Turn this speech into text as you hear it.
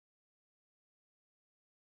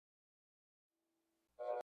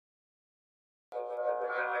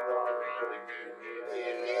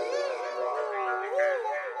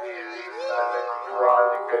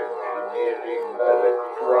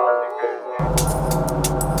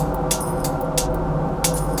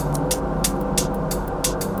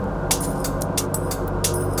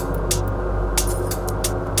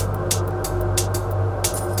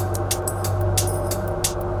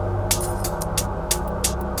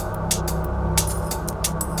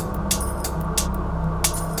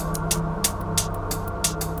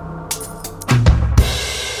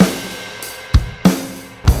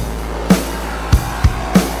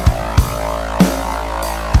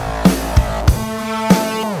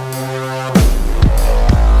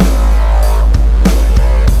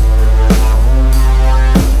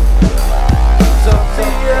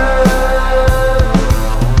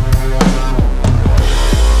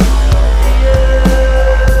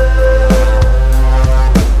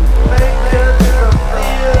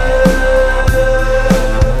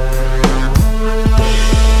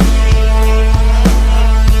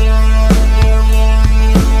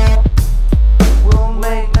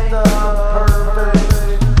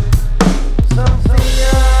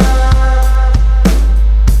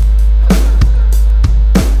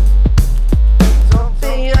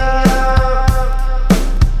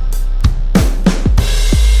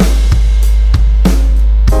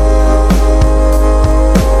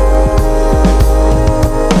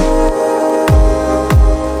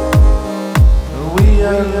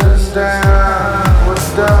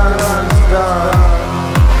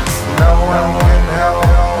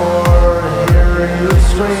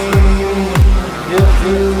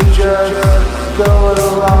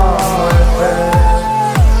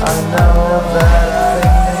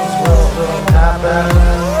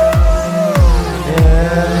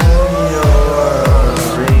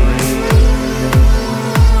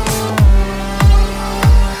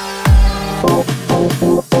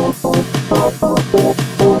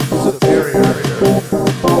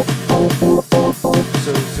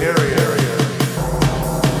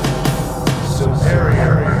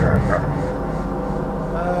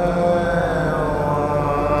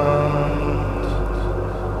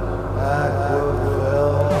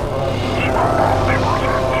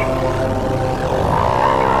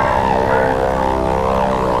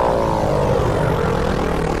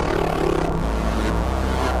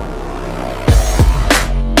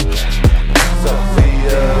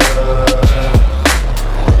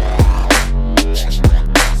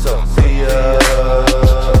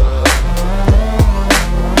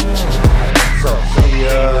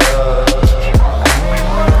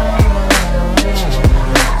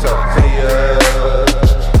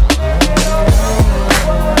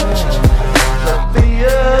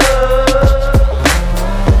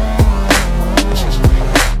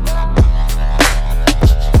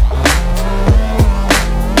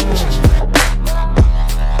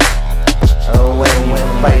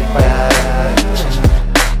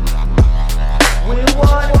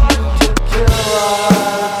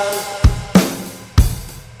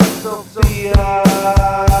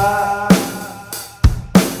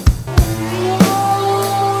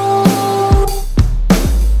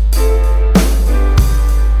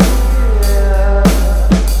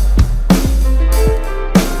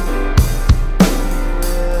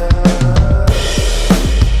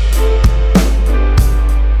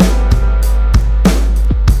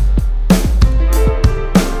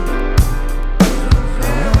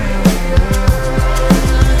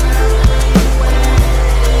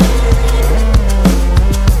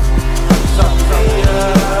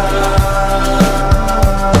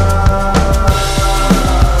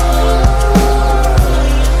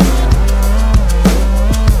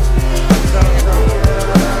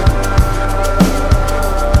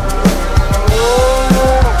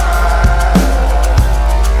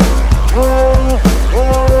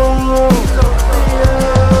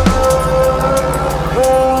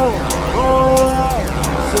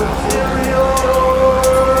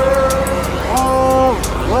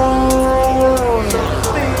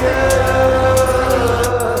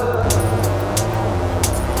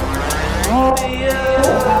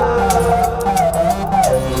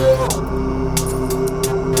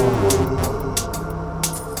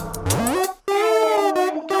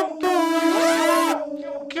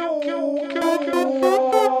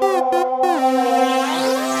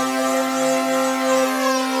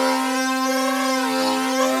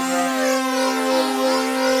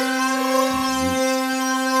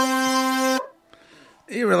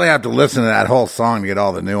You really have to listen to that whole song to get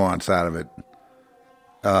all the nuance out of it.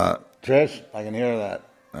 Trish, I can hear that.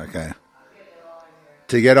 Okay.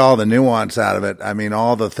 To get all the nuance out of it, I mean,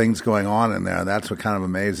 all the things going on in there, that's what kind of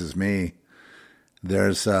amazes me.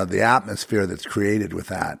 there's the atmosphere that's created with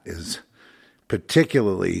that is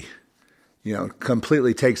particularly,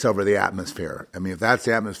 completely takes over the atmosphere. I mean, if that's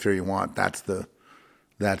the atmosphere you want, that's the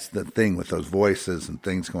thing with those voices and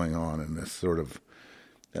things going on, and this sort of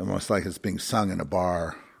almost like it's being sung in a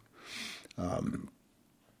bar. It's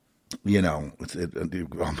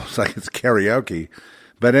almost like it's karaoke.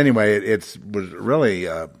 But anyway, it was really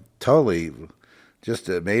totally just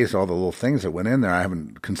amazed all the little things that went in there. I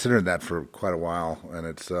haven't considered that for quite a while, and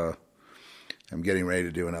it's I'm getting ready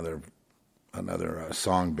to do another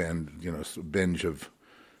song binge of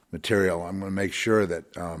material. I'm going to make sure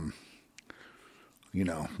that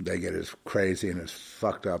they get as crazy and as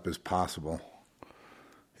fucked up as possible.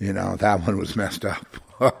 That one was messed up.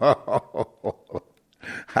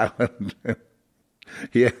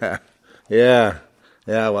 Yeah.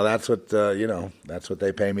 Well, that's what that's what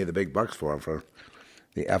they pay me the big bucks for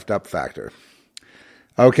the effed up factor.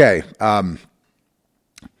 Okay,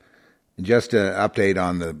 just an update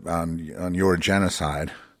on your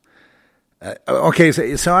genocide. Okay,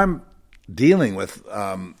 so I'm dealing with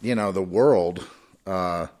the world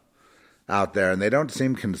out there, and they don't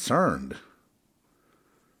seem concerned.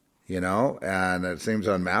 And it seems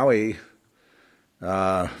on Maui,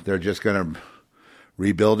 they're just going to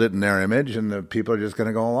rebuild it in their image, and the people are just going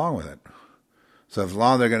to go along with it. So as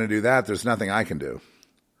long as they're going to do that, there's nothing I can do.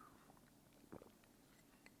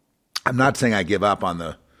 I'm not saying I give up on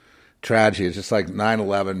the tragedy. It's just like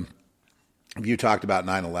 9/11. If you talked about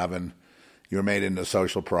 9/11, you were made into a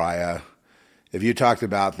social pariah. If you talked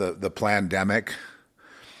about the plandemic,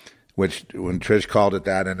 which when Trish called it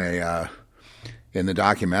that in the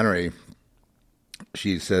documentary,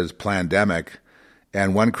 she says plandemic,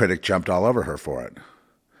 and one critic jumped all over her for it.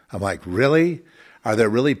 I'm like, really? Are there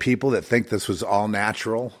really people that think this was all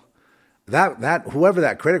natural? That whoever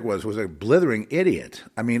that critic was a blithering idiot.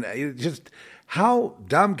 I mean, how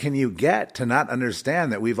dumb can you get to not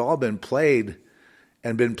understand that we've all been played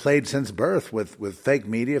and been played since birth with fake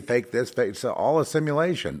media, fake this, fake, it's all a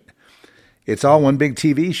simulation. It's all one big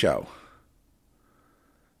TV show.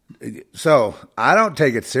 So I don't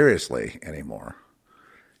take it seriously anymore.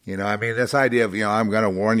 This idea of, I'm going to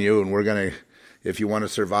warn you and we're going to, if you want to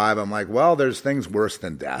survive, I'm like, well, there's things worse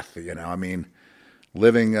than death.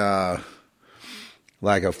 Living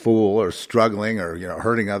like a fool or struggling or,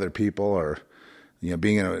 hurting other people or,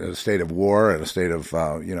 being in a state of war and a state of,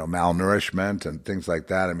 malnourishment and things like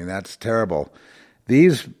that. I mean, that's terrible.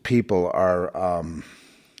 These people are,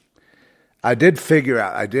 I did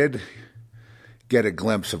get a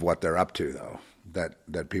glimpse of what they're up to, though,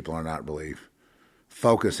 that people are not really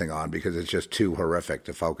focusing on because it's just too horrific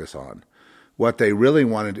to focus on. What they really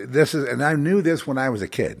want to do, and I knew this when I was a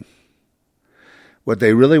kid. What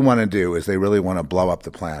they really want to do is they really want to blow up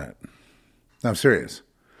the planet. I'm serious.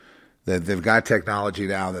 They've got technology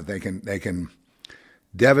now that they can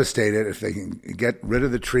devastate it. If they can get rid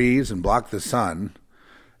of the trees and block the sun,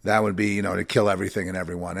 that would be, to kill everything and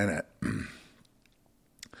everyone in it.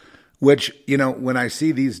 Which, when I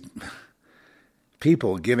see these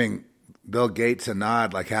people giving Bill Gates a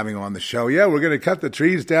nod, like having him on the show, yeah, we're going to cut the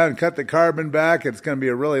trees down, cut the carbon back. It's going to be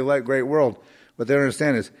a really great world. What they don't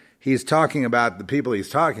understand is he's talking about the people he's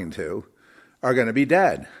talking to are going to be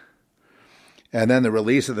dead. And then the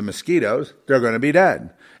release of the mosquitoes, they're going to be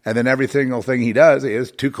dead. And then every single thing he does is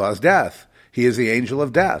to cause death. He is the angel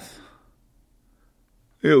of death.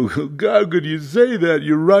 How could you say that,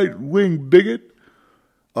 you right-wing bigot?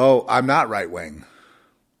 Oh, I'm not right-wing.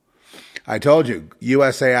 I told you,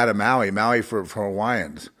 USA out of Maui for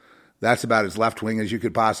Hawaiians. That's about as left-wing as you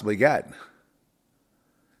could possibly get.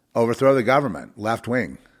 Overthrow the government,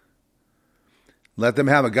 left-wing. Let them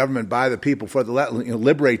have a government by the people,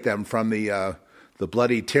 liberate them from the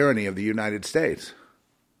bloody tyranny of the United States.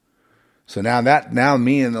 So now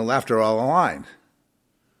me and the left are all aligned.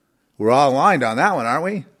 We're all aligned on that one, aren't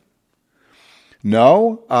we?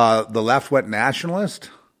 No, the left went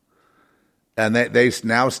nationalist, and they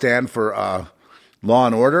now stand for law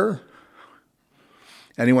and order.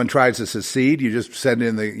 Anyone tries to secede, you just send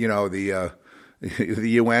in the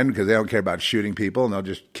UN because they don't care about shooting people, and they'll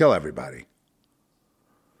just kill everybody.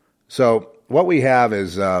 So what we have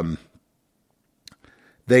is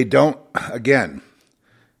they don't. Again,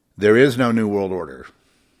 there is no new world order.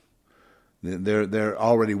 There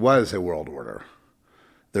already was a world order.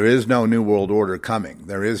 There is no new world order coming.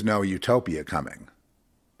 There is no utopia coming.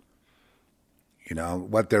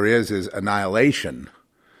 What there is annihilation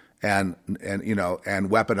and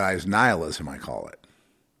weaponized nihilism, I call it.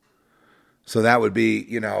 So that would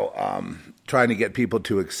be, trying to get people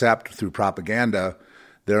to accept through propaganda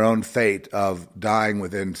their own fate of dying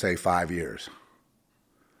within, say, 5 years.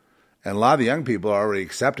 And a lot of the young people are already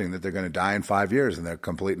accepting that they're going to die in 5 years, and they're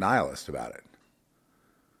complete nihilists about it.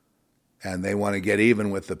 And they want to get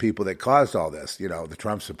even with the people that caused all this, the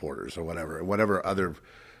Trump supporters or whatever other.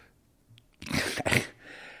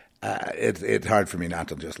 It's hard for me not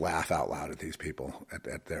to just laugh out loud at these people,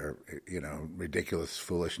 at their ridiculous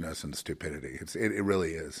foolishness and stupidity. It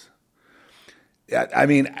really is. I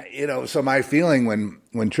mean, so my feeling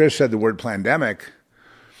when Trish said the word pandemic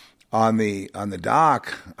on the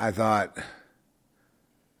doc, I thought,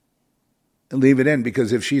 leave it in,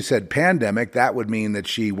 because if she said pandemic, that would mean that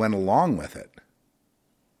she went along with it.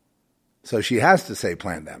 So she has to say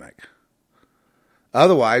pandemic.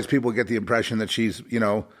 Otherwise, people get the impression that she's,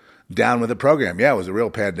 down with the program. Yeah, it was a real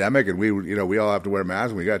pandemic, and we all have to wear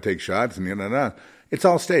masks, and we got to take shots, and It's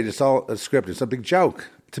all staged. It's all a script. It's a big joke.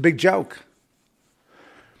 It's a big joke.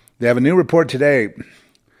 They have a new report today,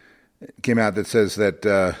 came out, that says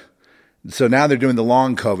that, so now they're doing the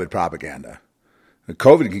long COVID propaganda.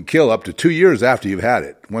 COVID can kill up to 2 years after you've had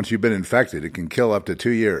it. Once you've been infected, it can kill up to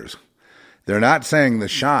 2 years. They're not saying the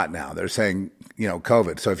shot now. They're saying,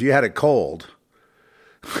 COVID. So if you had a cold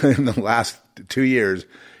in the last 2 years,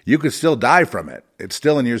 you could still die from it. It's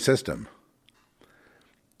still in your system.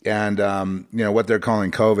 And, what they're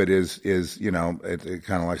calling COVID is it's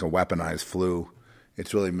kind of like a weaponized flu.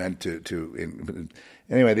 It's really meant to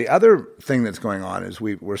anyway, the other thing that's going on is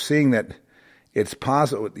we're seeing that it's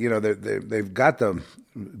possible, they've got the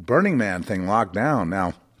Burning Man thing locked down.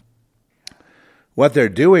 Now, what they're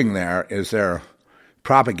doing there is they're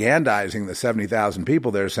propagandizing the 70,000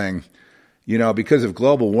 people. They're saying, because of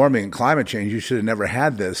global warming and climate change, you should have never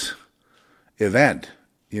had this event.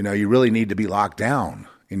 You really need to be locked down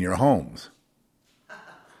in your homes.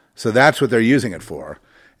 So that's what they're using it for.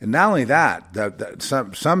 And not only that,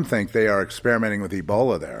 some think they are experimenting with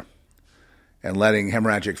Ebola there and letting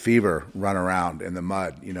hemorrhagic fever run around in the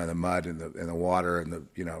mud, the mud and the water, and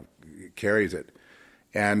it carries it.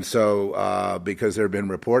 And so because there have been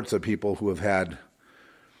reports of people who have had,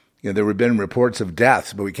 there have been reports of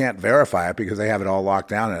deaths, but we can't verify it because they have it all locked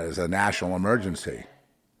down as a national emergency.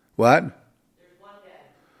 What? There's one dead.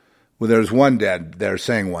 Well, there's one dead. They're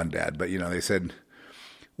saying one dead, but they said,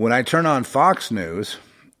 when I turn on Fox News,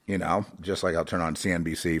 just like I'll turn on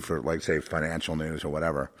CNBC for, like, say, financial news or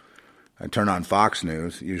whatever. I turn on Fox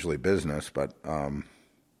News, usually business, but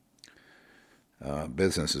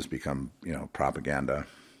business has become, propaganda.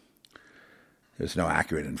 There's no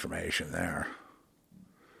accurate information there.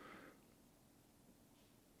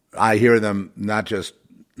 I hear them, not just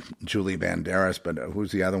Julie Banderas, but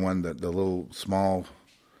who's the other one, the little small,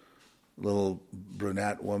 little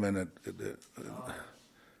brunette woman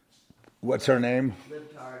what's her name?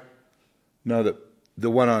 Libtard. No,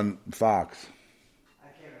 the one on Fox. I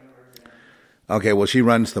can't remember her name. Okay, well, she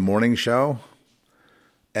runs the morning show,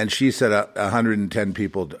 and she said 110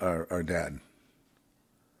 people are dead.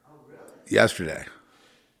 Oh, really? Yesterday.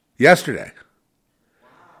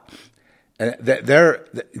 Wow. And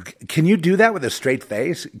can you do that with a straight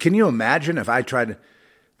face? Can you imagine if I tried to?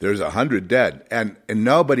 There's 100 dead, and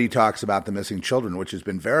nobody talks about the missing children, which has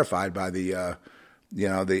been verified by the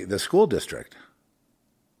school district.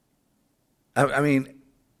 I mean,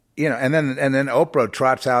 and then Oprah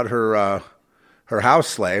trots out her house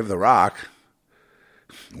slave, The Rock.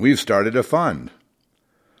 We've started a fund,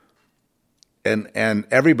 and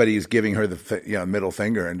everybody's giving her the middle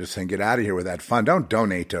finger and just saying, "Get out of here with that fund. Don't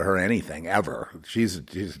donate to her anything ever. She's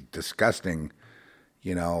disgusting,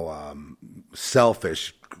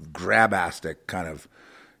 selfish, grabastic kind of,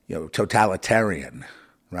 totalitarian,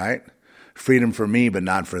 right? Freedom for me, but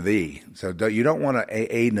not for thee." So you don't want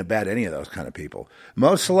to aid and abet any of those kind of people.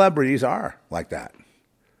 Most celebrities are like that.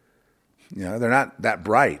 They're not that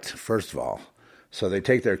bright, first of all. So they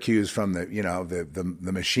take their cues from the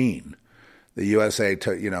machine, the USA,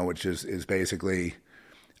 which is basically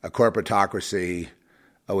a corporatocracy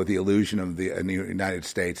with the illusion of the United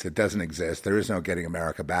States that doesn't exist. There is no getting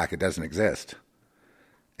America back. It doesn't exist.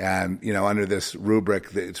 And, under this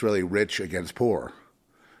rubric, it's really rich against poor.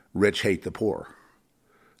 Rich hate the poor.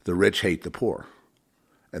 The rich hate the poor.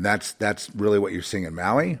 And that's really what you're seeing in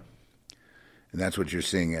Maui. And that's what you're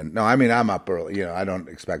seeing in... No, I mean, I'm up early. I don't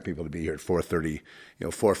expect people to be here at 4:30,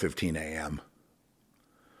 4:15 a.m.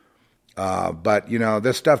 But,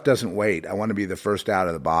 this stuff doesn't wait. I want to be the first out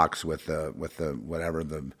of the box with the whatever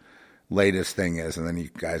the latest thing is, and then you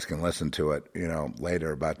guys can listen to it,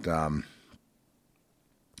 later. But, I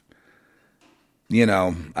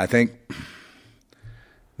think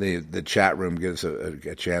the chat room gives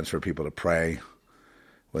a chance for people to pray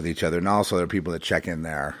with each other. And also there are people that check in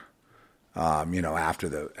there after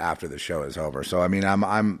the show is over. So I mean,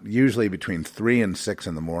 I'm usually between 3 and 6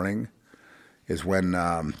 in the morning is when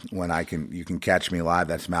you can catch me live.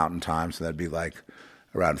 That's Mountain Time, so that'd be like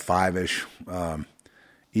around 5-ish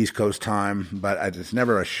East Coast time. But it's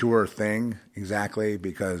never a sure thing exactly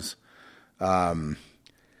because I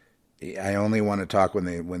only want to talk when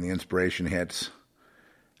the inspiration hits.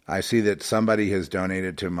 I see that somebody has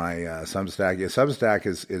donated to my Substack. Yeah, Substack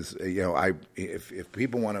is if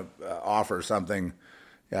people want to offer something,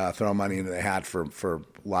 throw money into the hat for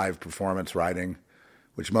live performance writing,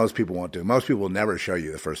 which most people won't do. Most people will never show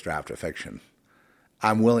you the first draft of fiction.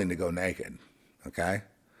 I'm willing to go naked, okay?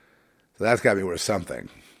 So that's got to be worth something.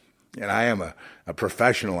 And I am a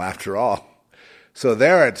professional after all. So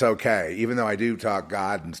there it's okay, even though I do talk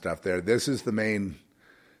God and stuff there. This is the main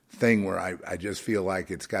thing where I just feel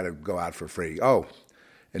like it's got to go out for free. Oh,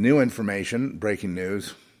 and new information, breaking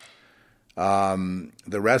news. The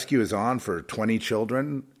rescue is on for 20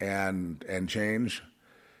 children and change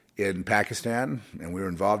in Pakistan, and we were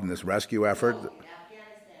involved in this rescue effort.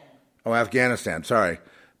 Afghanistan, sorry.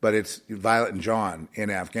 But it's Violet and John in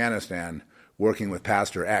Afghanistan working with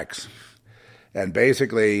Pastor X. And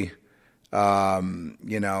basically, we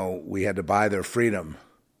had to buy their freedom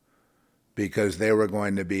because they were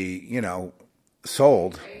going to be,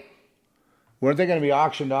 sold. Weren't they going to be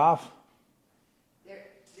auctioned off?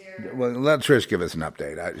 Well, let Trish give us an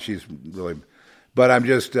update. She's really... But I'm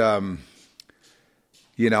just... I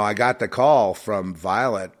got the call from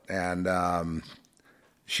Violet, and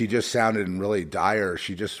she just sounded really dire.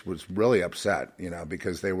 She just was really upset,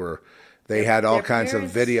 because they had all kinds of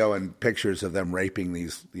video and pictures of them raping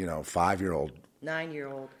these, 5-year-old,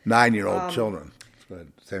 9-year-old children. But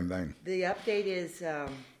same thing. The update is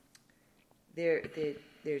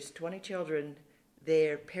there's 20 children.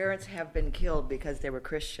 Their parents have been killed because they were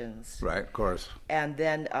Christians. Right, of course. And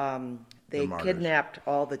then they kidnapped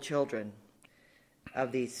all the children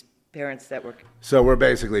of these parents that were So we're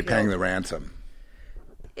basically killed. paying the ransom.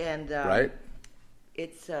 And right?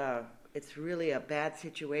 It's really a bad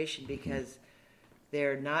situation because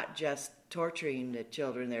they're not just torturing the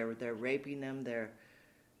children, they're raping them,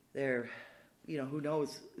 they're who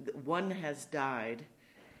knows. One has died.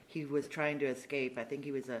 He was trying to escape. I think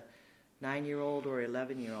he was a 9-year-old or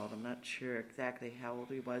 11-year-old. I'm not sure exactly how old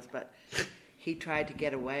he was, but he tried to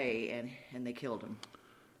get away and they killed him.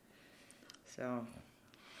 So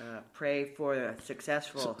pray for a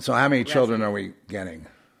successful So how many rescue. children are we getting?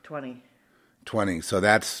 20. 20. So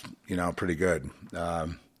that's, pretty good.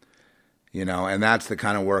 And that's the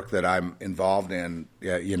kind of work that I'm involved in,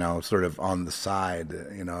 sort of on the side.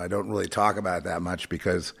 I don't really talk about it that much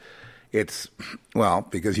because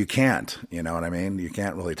because you can't, you know what I mean? You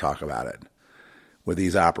can't really talk about it with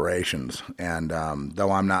these operations. And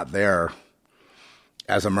though I'm not there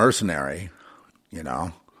as a mercenary,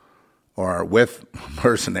 or with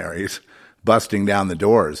mercenaries busting down the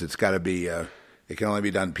doors, it's got to be, it can only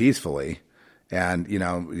be done peacefully. And, you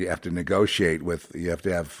have to negotiate you have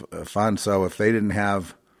to have fun. So if they didn't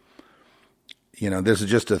have, this is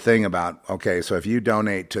just a thing about, okay, so if you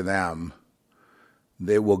donate to them,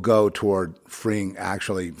 they will go toward freeing,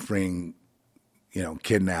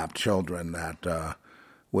 kidnapped children that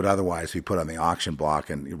would otherwise be put on the auction block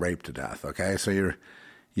and raped to death. Okay. So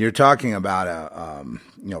you're talking about a,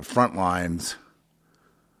 front lines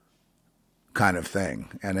kind of thing.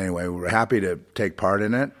 And anyway, we were happy to take part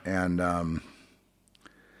in it. And,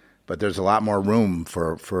 but there's a lot more room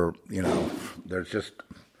for there's just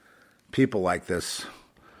people like this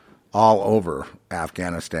all over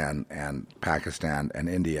Afghanistan and Pakistan and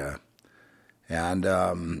India, and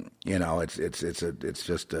it's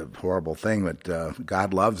just a horrible thing. But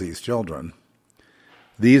God loves these children.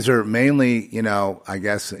 These are mainly, I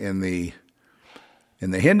guess in the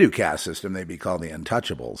Hindu caste system, they'd be called the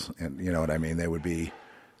untouchables, and you know what I mean. They would be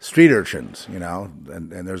street urchins, and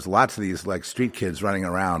there's lots of these like street kids running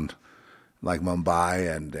around, like Mumbai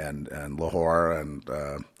and Lahore and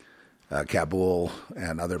Kabul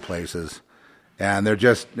and other places, and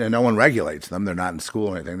no one regulates them. They're not in school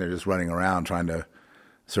or anything. They're just running around trying to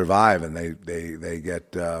survive, and they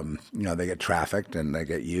get they get trafficked and they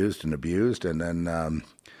get used and abused, and then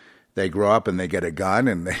they grow up and they get a gun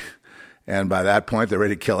and by that point they're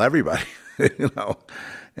ready to kill everybody,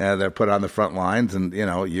 and they're put on the front lines and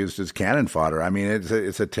used as cannon fodder. I mean,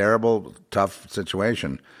 it's a terrible, tough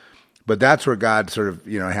situation. But that's where God sort of,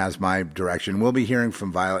 has my direction. We'll be hearing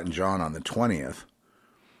from Violet and John on the 20th,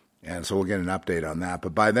 and so we'll get an update on that.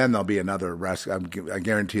 But by then there'll be another rescue. I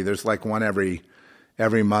guarantee you there's like one every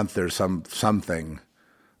month. There's something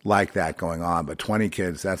like that going on. But 20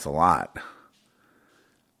 kids, that's a lot.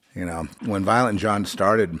 When Violet and John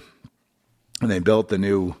started and they built the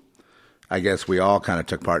new, I guess we all kind of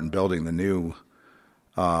took part in building the new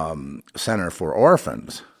center for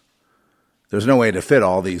orphans. There's no way to fit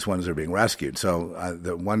all these ones that are being rescued. So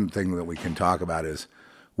the one thing that we can talk about is,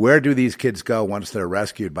 where do these kids go once they're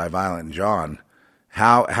rescued by Violent John?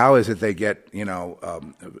 How is it they get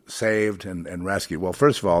saved and rescued? Well,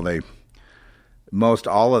 first of all,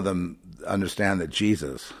 all of them understand that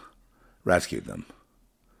Jesus rescued them.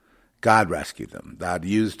 God rescued them. God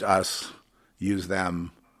used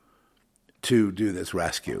them to do this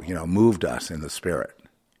rescue. Moved us in the Spirit.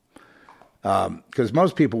 Because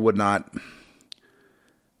most people would not,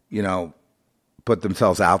 put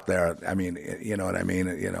themselves out there. I mean, you know what I mean?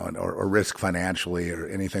 Or risk financially or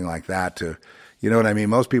anything like that to, you know what I mean?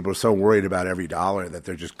 Most people are so worried about every dollar that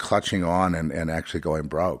they're just clutching on and actually going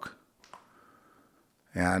broke.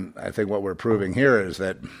 And I think what we're proving here is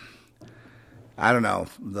that, I don't know,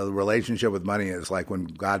 the relationship with money is like when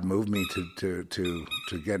God moved me to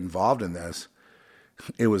get involved in this,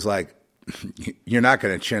 it was like, you're not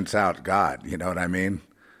going to chintz out God. You know what I mean?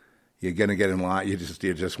 You're going to get in line. You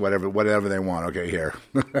just whatever they want. Okay, here.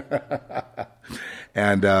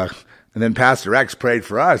 And then Pastor X prayed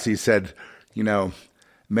for us. He said,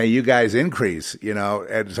 may you guys increase.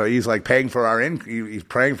 And so he's like paying for he's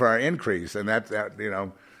praying for our increase, and that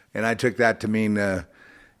and I took that to mean,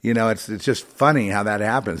 it's just funny how that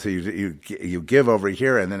happens. So you give over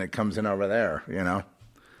here, and then it comes in over there.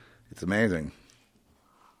 It's amazing.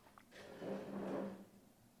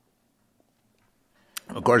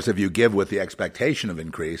 Of course, if you give with the expectation of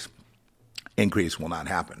increase will not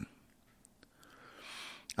happen.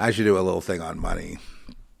 I should do a little thing on money.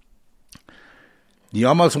 You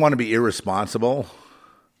almost want to be irresponsible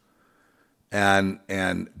and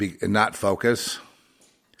not focus.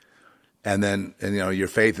 And then your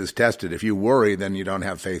faith is tested. If you worry, then you don't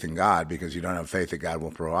have faith in God, because you don't have faith that God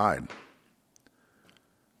will provide.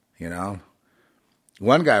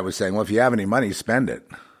 One guy was saying, well, if you have any money, spend it.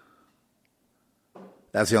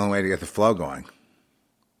 That's the only way to get the flow going.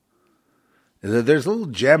 There's little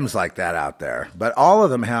gems like that out there, but all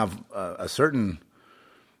of them have a certain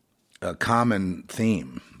common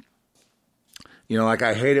theme. Like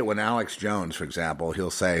I hate it when Alex Jones, for example,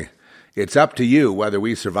 he'll say, "It's up to you whether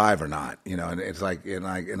we survive or not." And it's like, and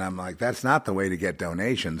I'm like, that's not the way to get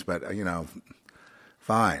donations, but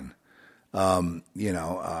fine. Selling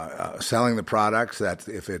the products, that's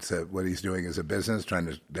if it's what he's doing as a business,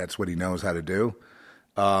 that's what he knows how to do.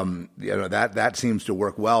 That seems to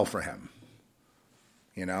work well for him.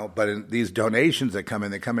 But in these donations that come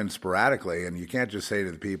in, they come in sporadically, and you can't just say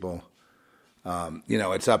to the people,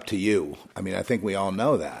 it's up to you. I mean, I think we all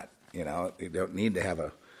know that. You don't need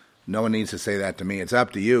to no one needs to say that to me. It's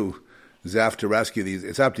up to you, Zeph, to rescue these.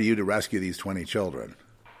 It's up to you to rescue these 20 children.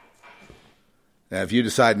 Now, if you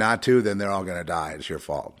decide not to, then they're all going to die. It's your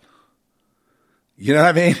fault. You know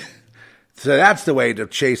what I mean? So that's the way to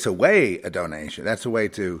chase away a donation. That's the way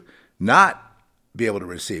to not be able to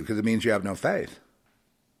receive, because it means you have no faith.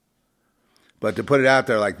 But to put it out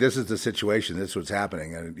there like, this is the situation, this is what's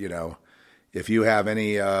happening, and if you have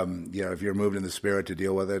any, if you're moved in the Spirit to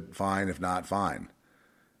deal with it, fine. If not, fine.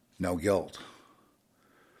 No guilt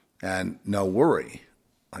and no worry.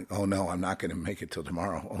 Like, oh no, I'm not going to make it till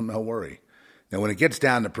tomorrow. Oh, no worry. Now, when it gets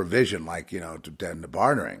down to provision, like to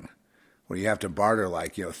bartering, where you have to barter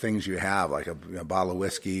like things you have, like a bottle of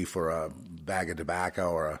whiskey for a bag of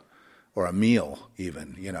tobacco or a meal,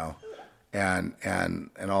 even and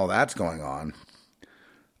all that's going on.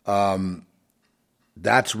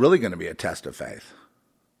 That's really going to be a test of faith.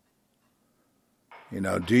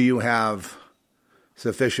 Do you have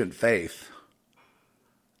sufficient faith?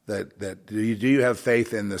 Do you have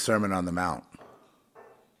faith in the Sermon on the Mount?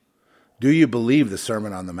 Do you believe the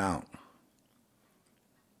Sermon on the Mount?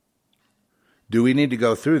 Do we need to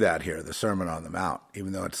go through that here, the Sermon on the Mount,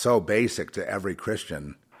 even though it's so basic to every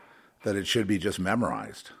Christian that it should be just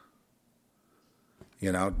memorized?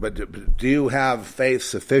 But do you have faith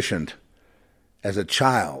sufficient as a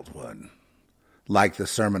child would, like the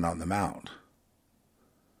Sermon on the Mount?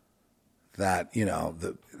 That,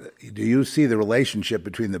 do you see the relationship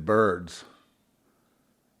between the birds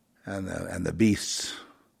and the beasts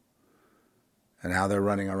and how they're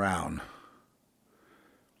running around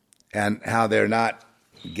and how they're not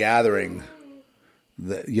gathering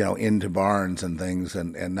into barns and things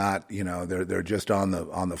and not, they're just on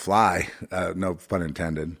the fly, no pun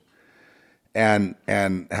intended, and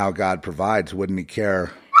how God provides? Wouldn't He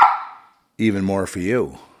care even more for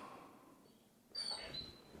you?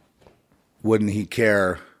 Wouldn't He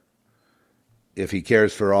care, if He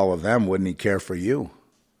cares for all of them, wouldn't He care for you,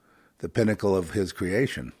 the pinnacle of His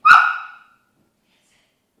creation?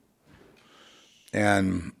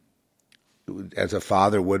 and as a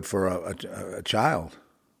father would for a child.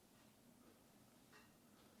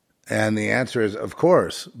 And the answer is, of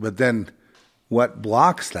course. But then what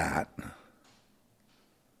blocks that,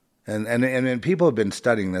 and people have been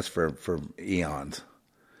studying this for eons,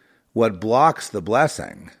 what blocks the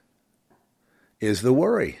blessing is the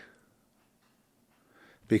worry.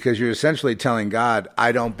 Because you're essentially telling God,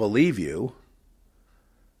 I don't believe you,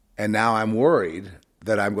 and now I'm worried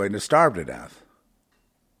that I'm going to starve to death.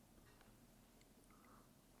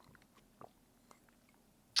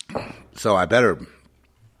 So I better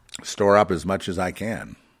store up as much as I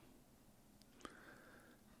can.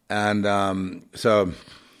 And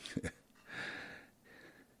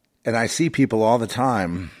and I see people all the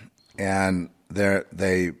time, and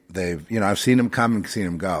they've I've seen them come and seen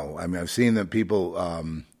them go. I mean, I've seen that people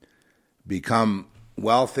become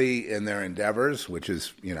wealthy in their endeavors, which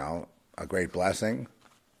is a great blessing.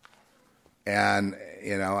 And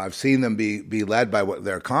I've seen them be led by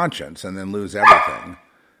their conscience and then lose everything.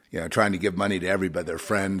 Trying to give money to everybody, their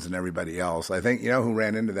friends and everybody else. I think who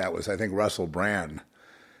ran into that was Russell Brand.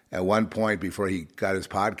 At one point before he got his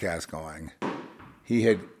podcast going, he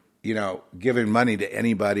had given money to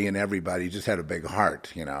anybody and everybody. He just had a big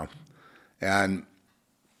heart, and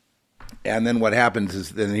then what happens is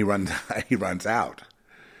then he runs out.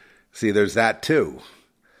 See, there's that too.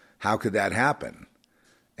 How could that happen?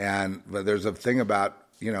 But there's a thing about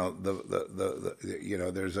there's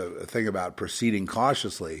a thing about proceeding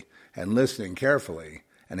cautiously and listening carefully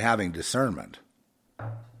and having discernment.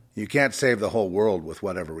 You can't save the whole world with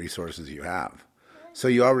whatever resources you have. So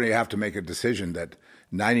you already have to make a decision that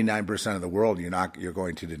 99% of the world you're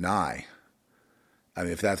going to deny. I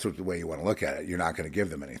mean, if that's the way you want to look at it, you're not going to give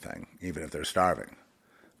them anything, even if they're starving.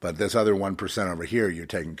 But this other 1% over here, you're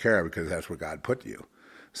taking care of because that's where God put you.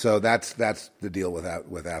 So that's the deal with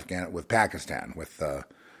Pakistan, with the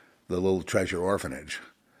Little Treasure Orphanage,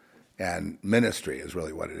 and ministry is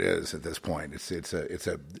really what it is at this point.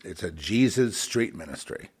 It's a Jesus street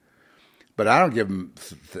ministry, but I don't give them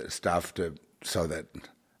stuff so that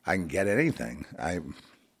I can get anything. I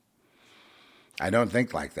don't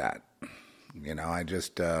think like that. I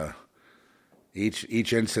just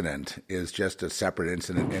each incident is just a separate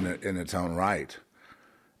incident in its own right.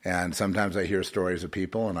 And sometimes I hear stories of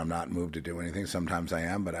people, and I'm not moved to do anything. Sometimes I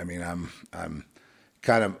am, but I mean, I'm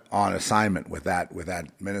kind of on assignment with that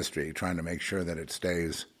ministry, trying to make sure that it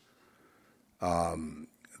stays. I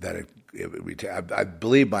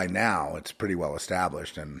believe by now it's pretty well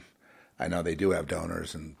established, and I know they do have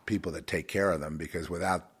donors and people that take care of them. Because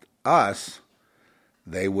without us,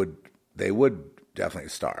 they would definitely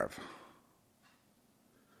starve.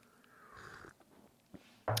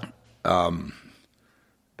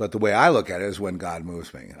 But the way I look at it is when God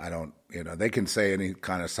moves me. I don't, they can say any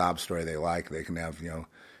kind of sob story they like. They can have,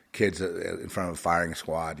 kids in front of a firing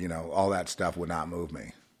squad. All that stuff would not move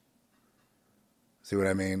me. See what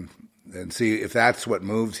I mean? And see, if that's what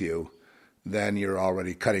moves you, then you're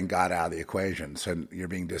already cutting God out of the equation. So you're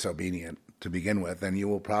being disobedient to begin with. Then you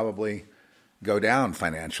will probably go down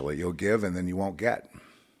financially. You'll give and then you won't get.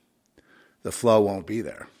 The flow won't be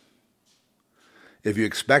there. If you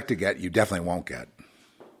expect to get, you definitely won't get.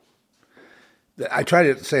 I try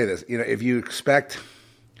to say this, if you expect,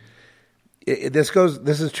 this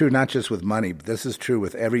is true not just with money, but this is true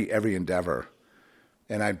with every endeavor.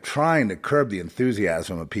 And I'm trying to curb the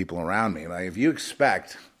enthusiasm of people around me. Like, if you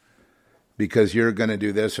expect, because you're going to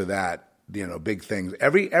do this or that, big things,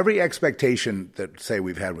 every expectation that, say,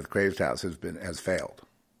 we've had with Craved House has failed.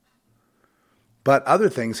 But other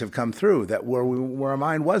things have come through that where our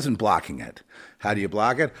mind wasn't blocking it. How do you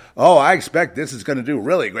block it? Oh, I expect this is going to do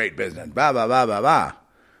really great business. Blah, blah, blah, blah, blah.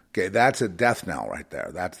 Okay, that's a death knell right there.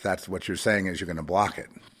 That's what you're saying is you're going to block it.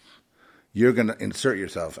 You're going to insert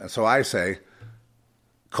yourself. And so I say,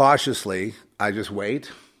 cautiously, I just wait.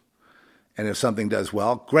 And if something does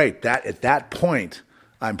well, great. At that point,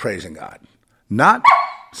 I'm praising God. Not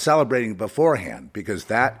celebrating beforehand, because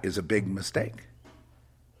that is a big mistake.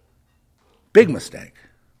 Big mistake.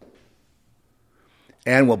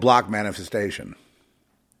 And will block manifestation.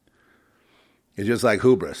 It's just like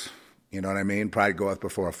hubris. You know what I mean? Pride goeth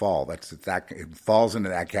before a fall. It falls into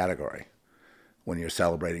that category. When you're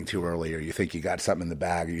celebrating too early, or you think you got something in the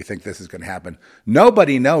bag, or you think this is going to happen.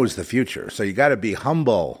 Nobody knows the future. So you got to be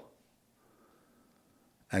humble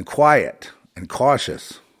and quiet and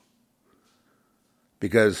cautious.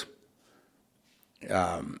 Because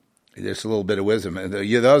there's a little bit of wisdom. And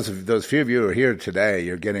those few of you who are here today,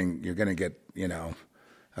 you're going to get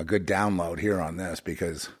a good download here on this,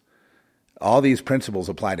 because all these principles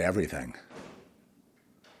apply to everything.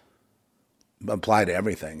 apply to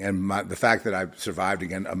everything. And the fact that I've survived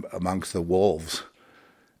again amongst the wolves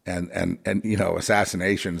and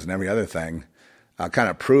assassinations and every other thing kind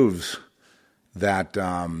of proves that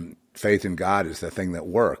faith in God is the thing that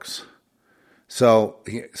works. So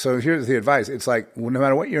here's the advice. It's like, no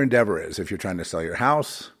matter what your endeavor is, if you're trying to sell your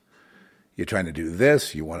house, you're trying to do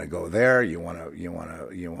this, you want to go there, you want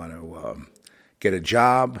to get a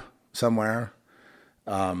job somewhere,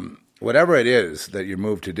 whatever it is that you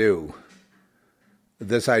move to do,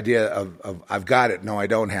 this idea of I've got it, no, I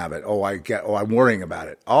don't have it, I'm worrying about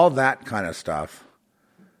it, all that kind of stuff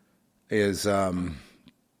is going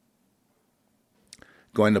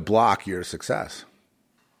to block your success.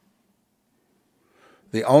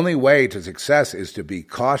 The only way to success is to be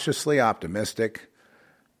cautiously optimistic,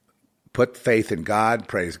 put faith in God,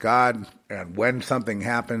 praise God, and when something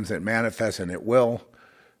happens, it manifests, and it will,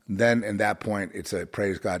 then at that point it's a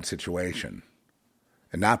praise God situation,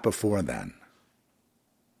 and not before then.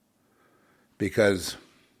 Because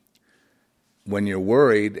when you're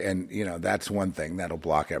worried, and that's one thing that'll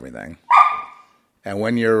block everything. And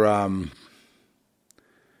when you're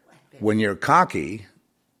cocky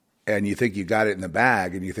and you think you got it in the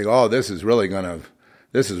bag, and you think, oh, this is really gonna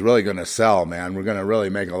sell, man. We're gonna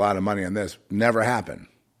really make a lot of money on this. Never happen.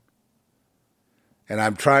 And I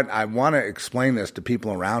want to explain this to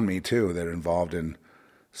people around me too that are involved in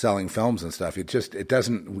selling films and stuff. It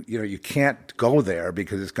doesn't, you can't go there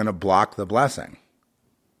because it's going to block the blessing.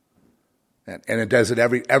 And it does it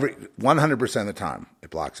every 100% of the time.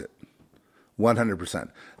 It blocks it. 100%.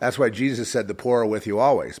 That's why Jesus said the poor are with you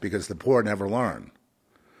always, because the poor never learn.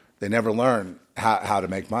 They never learn how to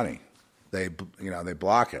make money. They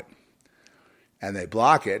block it. And they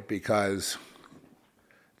block it because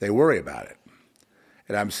they worry about it.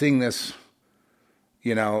 And I'm seeing this,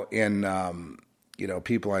 in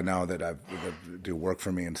people I know that do work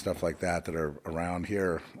for me and stuff like that are around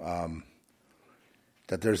here,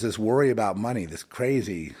 that there's this worry about money, this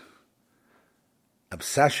crazy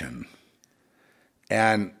obsession.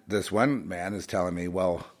 And this one man is telling me,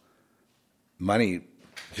 well, money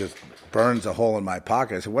just burns a hole in my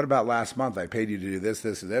pocket. I said, what about last month? I paid you to do this,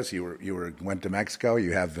 this, and this. You went to Mexico.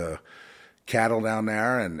 You have cattle down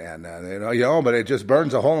there, and but it just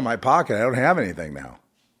burns a hole in my pocket. I don't have anything now.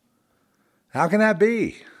 How can that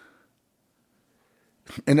be?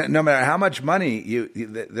 And no matter how much money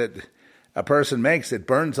that a person makes, it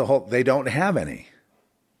burns a hole. They don't have any.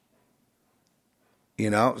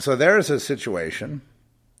 So there's a situation.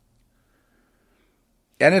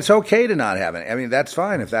 And it's okay to not have any. I mean, that's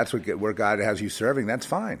fine. If that's where God has you serving, that's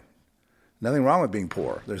fine. Nothing wrong with being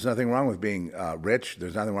poor. There's nothing wrong with being rich.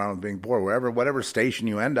 There's nothing wrong with being poor, whatever station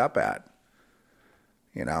you end up at.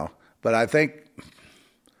 But I think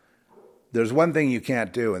there's one thing you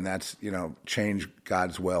can't do, and that's, change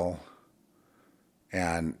God's will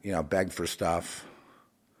and, beg for stuff,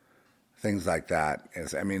 things like that.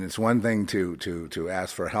 It's one thing to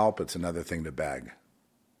ask for help. It's another thing to beg.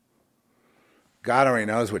 God already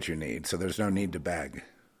knows what you need, so there's no need to beg.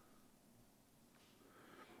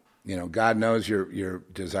 God knows your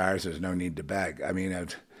desires. There's no need to beg.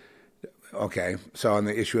 Okay, so on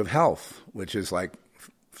the issue of health, which is like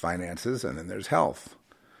finances, and then there's health.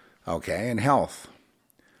 Okay, and health.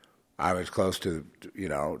 I was close to,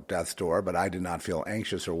 death's door, but I did not feel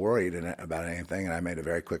anxious or worried about anything, and I made a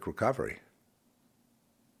very quick recovery.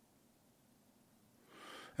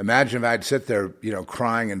 Imagine if I'd sit there,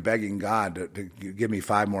 crying and begging God to give me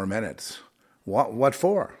 5 more minutes. What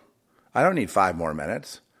for? I don't need 5 more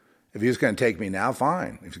minutes. If he's going to take me now,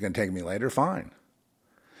 fine. If he's going to take me later, fine.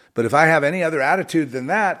 But if I have any other attitude than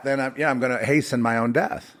that, then I'm going to hasten my own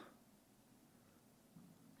death.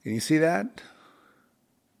 Can you see that?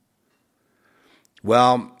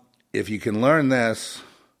 Well, if you can learn this,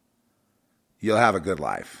 you'll have a good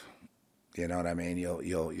life. You know what I mean?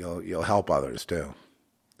 You'll help others too.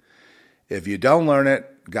 If you don't learn it,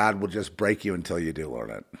 God will just break you until you do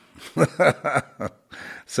learn it.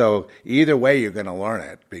 So either way, you're going to learn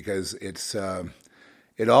it, because it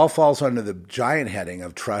all falls under the giant heading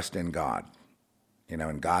of trust in God.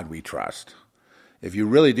 In God we trust. If you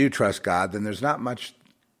really do trust God, then there's not much,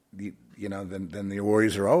 then the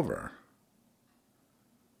worries are over.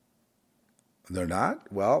 They're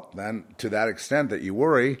not? Well, then to that extent that you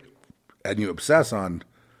worry and you obsess on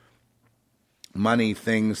money,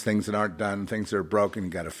 things that aren't done, things that are broken, you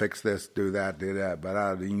got to fix this, do that,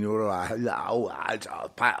 but it's all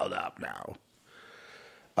piled up now.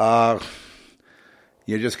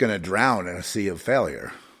 You're just going to drown in a sea of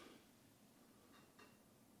failure.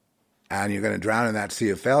 And you're going to drown in that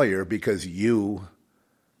sea of failure because you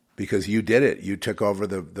did it. You took over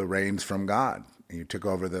the reins from God. and you took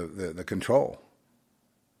over the control.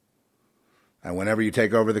 And whenever you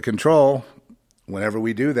take over the control, whenever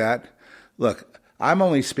we do that, look, I'm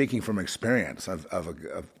only speaking from experience of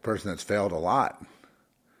a person that's failed a lot.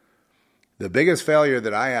 The biggest failure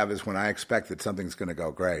that I have is when I expect that something's going to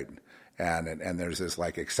go great, and there's this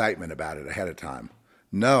like excitement about it ahead of time.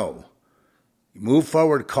 No. Move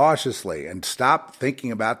forward cautiously and stop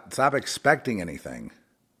expecting anything.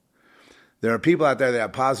 There are people out there that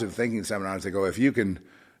have positive thinking seminars that go, if you can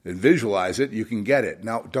visualize it, you can get it.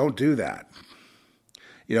 No, don't do that.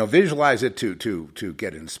 Visualize it to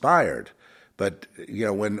get inspired. But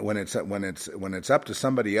when it's up to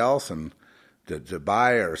somebody else and to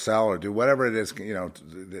buy or sell or do whatever it is, and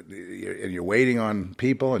you're waiting on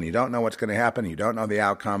people and you don't know what's going to happen, you don't know the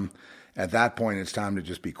outcome. At that point, it's time to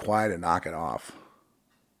just be quiet and knock it off.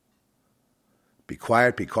 Be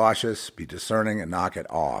quiet, be cautious, be discerning, and knock it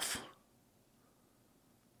off.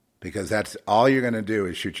 Because that's all you're going to do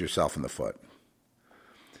is shoot yourself in the foot.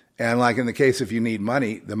 And like in the case if you need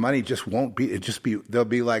money, the money just won't be, there'll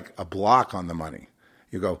be like a block on the money.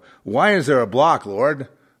 You go, why is there a block, Lord?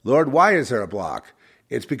 Lord, why is there a block?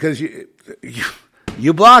 It's because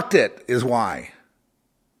you blocked it is why.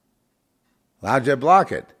 How'd you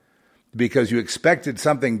block it? Because you expected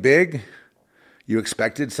something big, you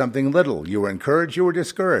expected something little. You were encouraged, you were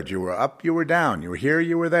discouraged. You were up, you were down. You were here,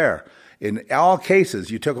 you were there. In all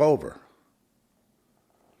cases, you took over.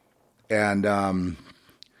 And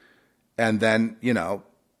then,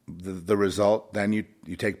 the result, then you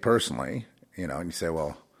take personally, and you say,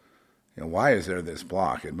 well, why is there this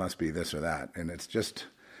block? It must be this or that. And it's just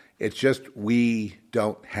we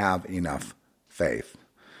don't have enough faith.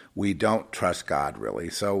 We don't trust God, really.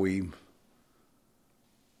 So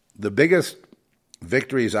the biggest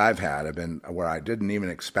victories I've had have been where I didn't even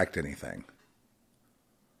expect anything.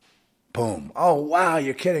 Boom. Oh, wow,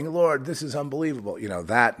 you're kidding, Lord, this is unbelievable.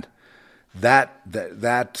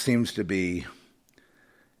 That seems to be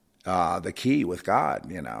the key with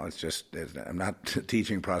God. I'm not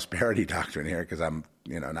teaching prosperity doctrine here because I'm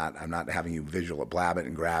not having you blab it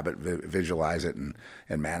and grab it, visualize it and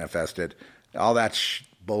manifest it. All that's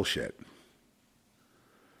bullshit.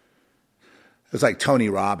 It's like Tony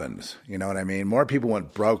Robbins, you know what I mean? More people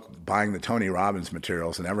went broke buying the Tony Robbins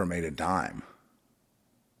materials than ever made a dime.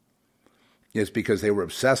 It's because they were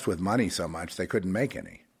obsessed with money so much they couldn't make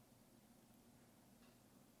any.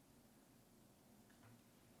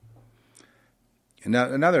 And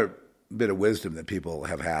now, another bit of wisdom that people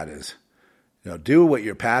have had is, do what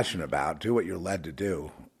you're passionate about, do what you're led to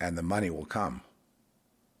do, and the money will come.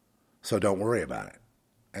 So don't worry about it.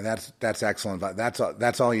 And that's excellent.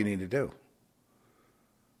 That's all you need to do.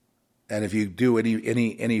 And if you do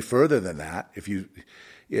any further than that, if you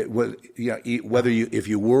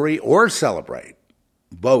worry or celebrate,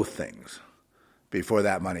 both things, before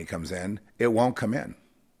that money comes in, it won't come in.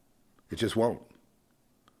 It just won't.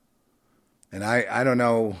 And I don't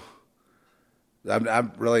know.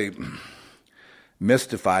 I'm really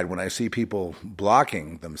mystified when I see people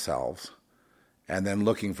blocking themselves and then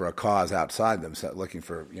looking for a cause outside themselves, looking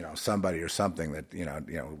for somebody or something that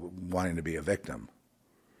wanting to be a victim.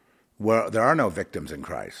 Well, there are no victims in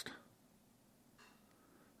Christ.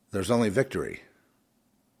 There's only victory.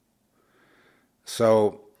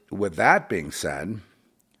 So, with that being said,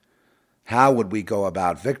 how would we go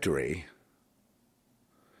about victory?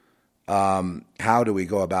 How do we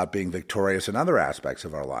go about being victorious in other aspects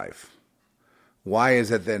of our life? Why is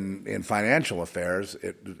it then in financial affairs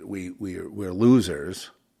we're losers,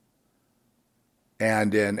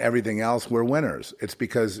 and in everything else we're winners? It's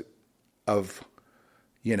because of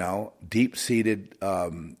deep-seated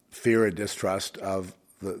fear and distrust of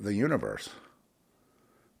the universe,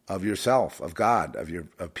 of yourself, of God,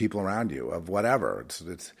 of people around you, of whatever.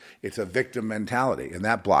 It's a victim mentality, and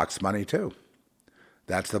that blocks money too.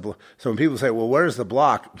 So when people say, "Well, where's the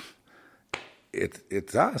block?"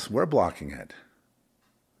 It's us. We're blocking it,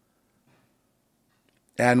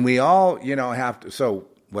 and we all have to. So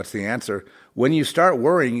what's the answer? When you start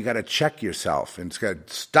worrying, you got to check yourself and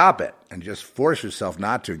stop it, and just force yourself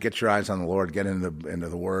not to. Get your eyes on the Lord. Get into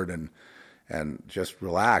the Word, and just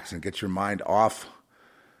relax and get your mind off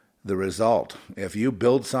the result. If you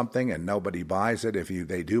build something and nobody buys it,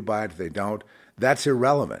 they do buy it, if they don't, that's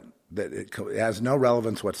irrelevant. That it has no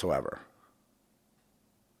relevance whatsoever.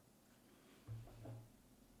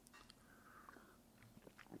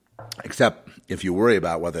 Except if you worry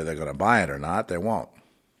about whether they're going to buy it or not, they won't.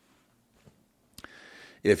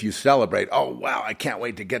 If you celebrate, oh, wow, I can't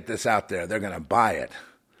wait to get this out there, they're going to buy it,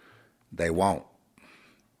 they won't.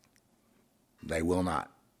 They will not.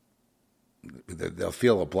 They'll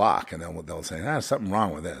feel a block, and they'll say, there's something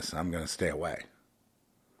wrong with this. I'm going to stay away.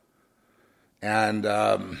 And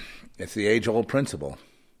it's the age-old principle.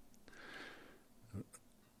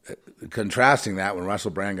 Contrasting that, when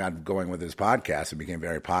Russell Brand got going with his podcast, it became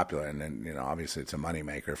very popular, and then, obviously it's a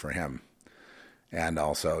moneymaker for him. And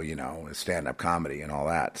also, stand-up comedy and all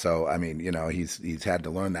that. So, I mean, he's had to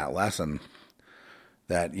learn that lesson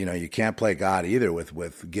that, you can't play God either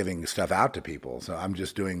with giving stuff out to people. So I'm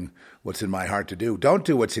just doing what's in my heart to do. Don't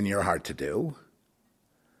do what's in your heart to do.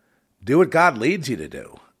 Do what God leads you to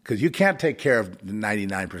do. Because you can't take care of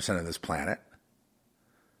 99% of this planet.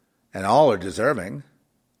 And all are deserving.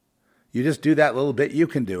 You just do that little bit you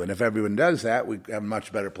can do. And if everyone does that, we have a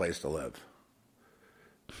much better place to live.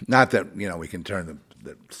 Not that, we can turn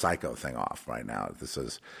the psycho thing off right now. This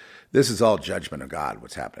is all judgment of God,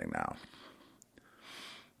 what's happening now.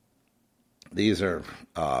 These are,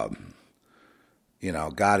 God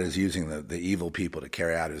is using the evil people to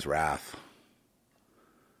carry out his wrath.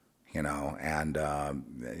 And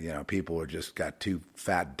people are just got too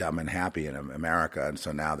fat, dumb, and happy in America. And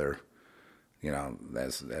so now they're,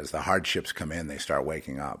 as the hardships come in, they start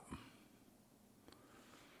waking up.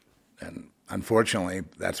 And unfortunately,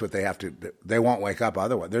 that's what they have to. They won't wake up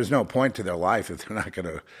otherwise. There's no point to their life if they're not going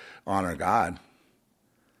to honor God.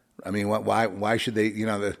 I mean, why should they?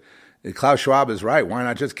 Klaus Schwab is right. Why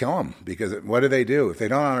not just kill them? Because what do? If they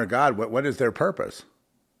don't honor God, what is their purpose?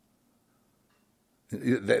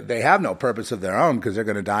 They have no purpose of their own because they're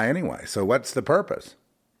going to die anyway. So what's the purpose?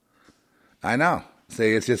 I know.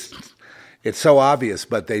 See, it's so obvious,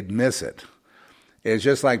 but they miss it. It's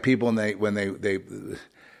just like people when they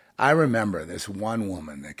I remember this one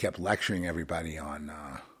woman that kept lecturing everybody on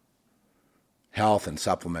health and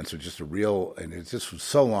supplements. And it's just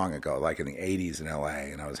so long ago, like in the 80s in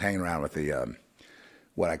LA. And I was hanging around with the,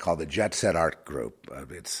 what I call the Jet Set Art Group.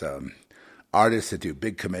 It's artists that do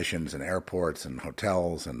big commissions in airports and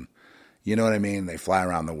hotels. And you know what I mean? They fly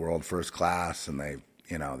around the world first class, and they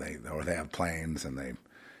have planes, and they,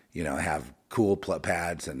 have cool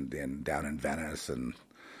pads and down in Venice, and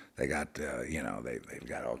they got, they've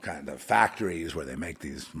got all kinds of factories where they make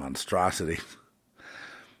these monstrosities.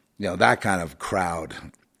 That kind of crowd.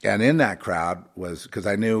 And in that crowd was, because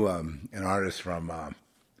I knew an artist from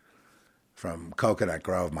Coconut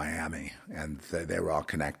Grove, Miami, and they were all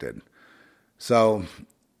connected. So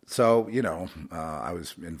I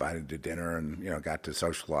was invited to dinner and, got to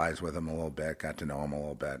socialize with him a little bit, got to know him a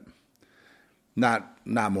little bit. Not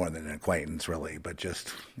more than an acquaintance, really, but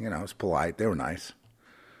just, it was polite. They were nice,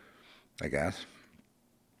 I guess.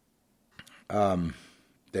 They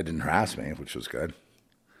didn't harass me, which was good.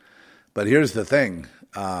 But here's the thing.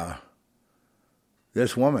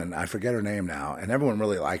 This woman, I forget her name now, and everyone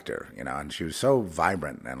really liked her, and she was so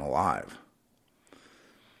vibrant and alive.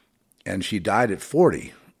 And she died at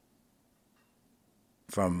 40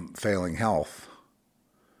 from failing health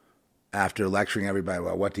after lecturing everybody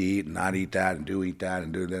about what to eat and not eat that and do eat that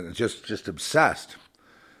and do that. It's just obsessed.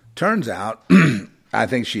 Turns out, I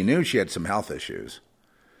think she knew she had some health issues.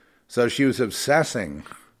 So she was obsessing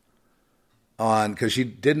on, because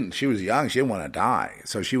she was young, she didn't want to die.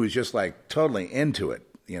 So she was just like totally into it,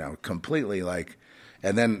 completely like,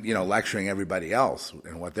 and then, lecturing everybody else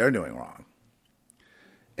and what they're doing wrong.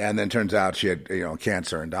 And then turns out she had,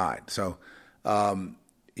 cancer and died. So, I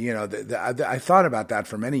thought about that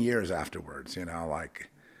for many years afterwards, like,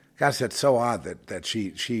 gosh, that's so odd that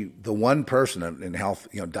she, the one person in health,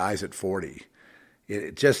 dies at 40.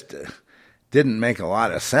 It just didn't make a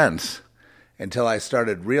lot of sense until I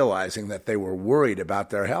started realizing that they were worried about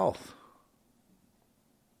their health.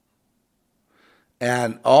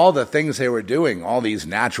 And all the things they were doing, all these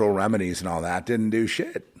natural remedies and all that, didn't do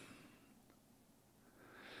shit.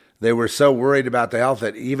 They were so worried about the health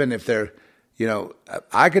that even if they're,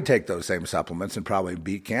 I could take those same supplements and probably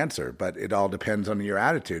beat cancer, but it all depends on your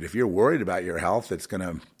attitude. If you're worried about your health,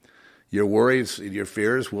 your worries, your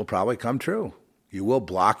fears will probably come true. You will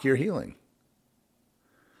block your healing.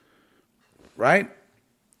 Right?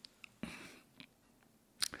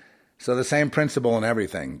 So the same principle in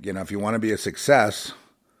everything. If you want to be a success,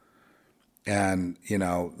 and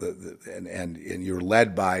and you're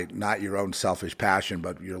led by not your own selfish passion,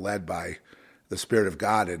 but you're led by the Spirit of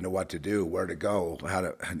God into what to do, where to go, how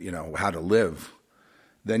to live,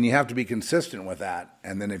 then you have to be consistent with that.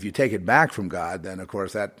 And then if you take it back from God, then of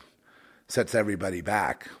course that sets everybody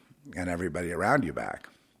back and everybody around you back.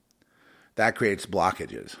 That creates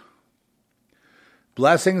blockages.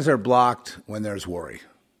 Blessings are blocked when there's worry.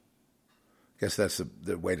 I guess that's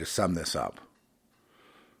the way to sum this up.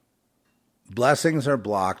 Blessings are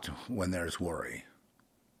blocked when there's worry.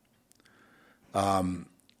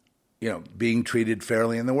 Being treated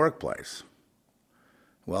fairly in the workplace.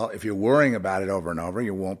 Well, if you're worrying about it over and over,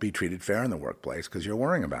 you won't be treated fair in the workplace because you're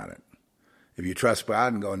worrying about it. If you trust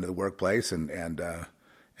God and go into the workplace and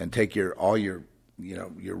take all your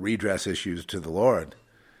redress issues to the Lord,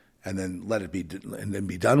 and then let it be, and then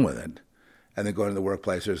be done with it, and then go into the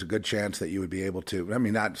workplace, there's a good chance that you would be able to. I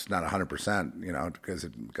mean, it's not 100%, because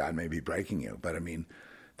God may be breaking you, but I mean,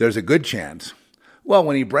 there's a good chance. Well,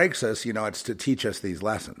 when He breaks us, it's to teach us these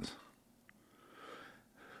lessons.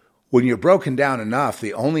 When you're broken down enough,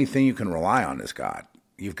 the only thing you can rely on is God.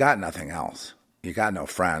 You've got nothing else. You got no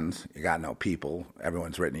friends. You got no people.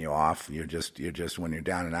 Everyone's written you off. You're just when you're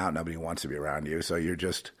down and out, nobody wants to be around you. So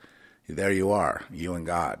there you are, you and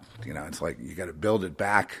God. It's like you got to build it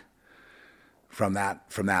back from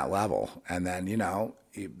that level, and then the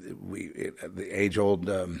age-old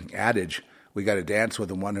adage, we got to dance with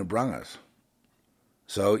the one who brung us.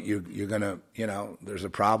 So you're gonna there's a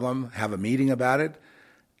problem, have a meeting about it.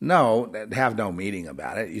 No, have no meeting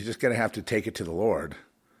about it. You're just gonna have to take it to the Lord,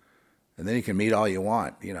 and then you can meet all you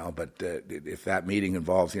want, But if that meeting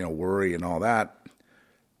involves worry and all that,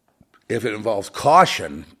 if it involves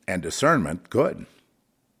caution and discernment, good.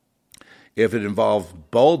 If it involves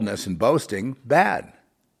boldness and boasting, bad.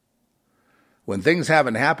 When things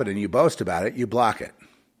haven't happened and you boast about it, you block it.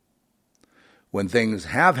 When things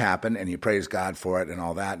have happened and you praise God for it and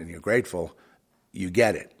all that and you're grateful, you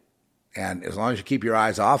get it. And as long as you keep your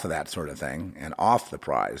eyes off of that sort of thing and off the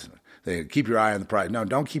prize, keep your eye on the prize. No,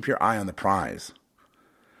 don't keep your eye on the prize.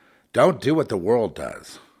 Don't do what the world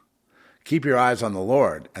does. Keep your eyes on the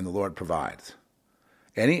Lord, and the Lord provides.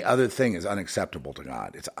 Any other thing is unacceptable to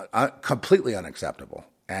God. It's completely unacceptable.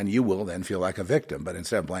 And you will then feel like a victim. But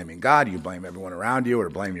instead of blaming God, you blame everyone around you, or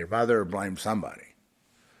blame your mother, or blame somebody.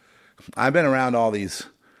 I've been around all these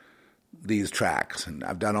tracks, and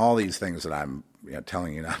I've done all these things that I'm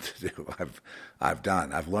telling you not to do. I've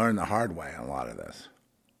done. I've learned the hard way on a lot of this.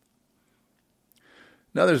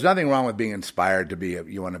 No, there's nothing wrong with being inspired to be.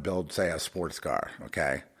 You want to build, say, a sports car,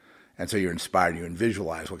 okay? And so you're inspired. You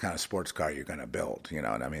visualize what kind of sports car you're going to build. You know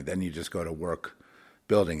what I mean? Then you just go to work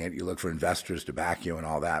building it. You look for investors to back you and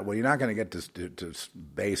all that. Well, you're not going to get to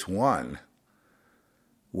base one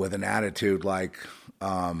with an attitude like,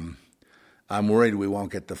 I'm worried we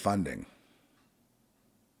won't get the funding.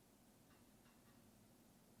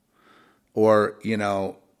 Or,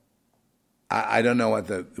 I don't know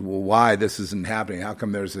why this isn't happening. How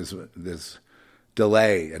come there's this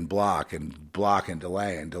delay and block and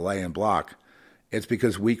delay and delay and block? It's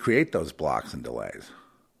because we create those blocks and delays.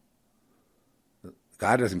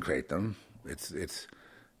 God doesn't create them. It's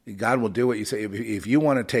God will do what you say. If you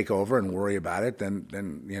want to take over and worry about it,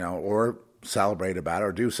 then or celebrate about it,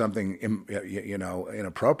 or do something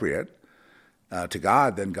inappropriate to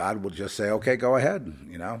God, then God will just say, okay, go ahead.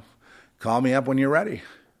 Call me up when you're ready.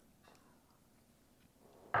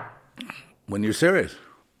 When you're serious.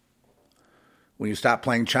 When you stop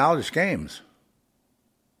playing childish games.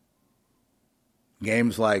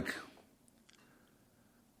 Games like,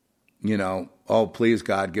 oh, please,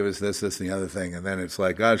 God, give us this, and the other thing. And then it's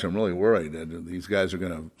like, gosh, I'm really worried that these guys are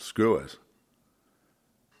going to screw us.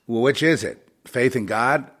 Well, which is it? Faith in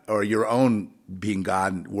God, or your own being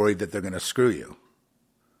God, worried that they're going to screw you?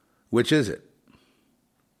 Which is it?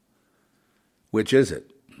 Which is it?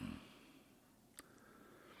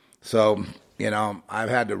 So, I've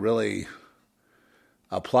had to really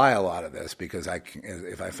apply a lot of this because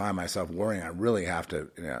if I find myself worrying, I really have to,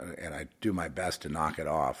 and I do my best to knock it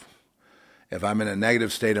off. If I'm in a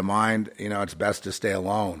negative state of mind, it's best to stay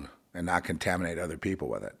alone and not contaminate other people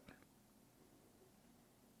with it.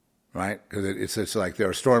 Right? Because it's like there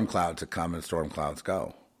are storm clouds that come and storm clouds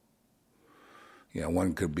go.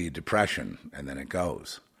 One could be depression, and then it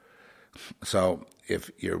goes. So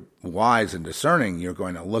if you're wise and discerning, you're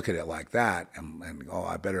going to look at it like that and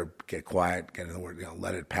I better get quiet, get in the word,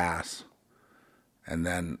 let it pass. And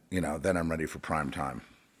then, then I'm ready for prime time.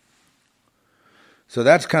 So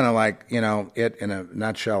that's kind of like, it in a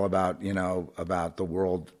nutshell about, about the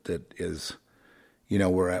world that is,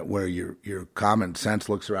 where your common sense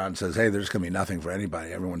looks around and says, hey, there's going to be nothing for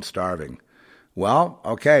anybody. Everyone's starving. Well,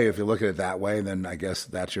 okay, if you look at it that way, then I guess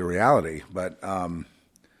that's your reality. But,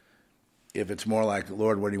 if it's more like,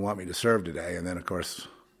 Lord, what do you want me to serve today? And then, of course,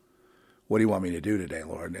 what do you want me to do today,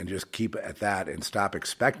 Lord? And just keep it at that and stop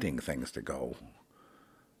expecting things to go.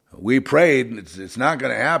 We prayed, it's not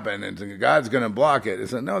going to happen, and God's going to block it.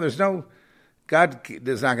 It's no, there's no, God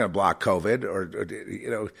is not going to block COVID.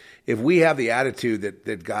 Or if we have the attitude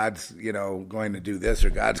that God's, going to do this or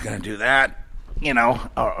God's going to do that,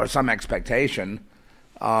 or some expectation,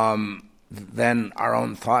 then our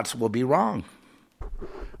own thoughts will be wrong.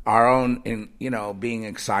 Our own, being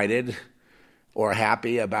excited or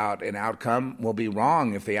happy about an outcome will be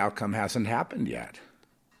wrong if the outcome hasn't happened yet.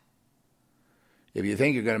 If you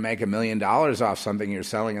think you're going to make $1 million off something you're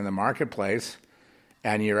selling in the marketplace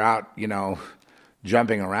and you're out,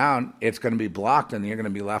 jumping around, it's going to be blocked and you're going to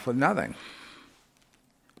be left with nothing.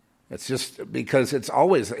 It's just because it's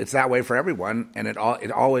that way for everyone, and it's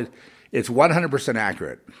 100%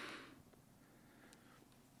 accurate.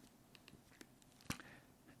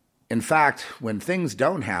 In fact, when things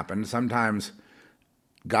don't happen, sometimes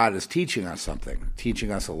God is teaching us something,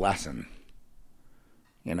 teaching us a lesson.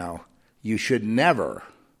 You should never,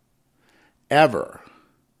 ever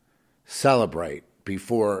celebrate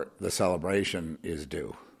before the celebration is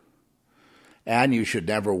due. And you should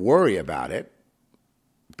never worry about it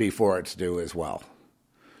before it's due as well.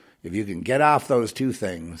 If you can get off those two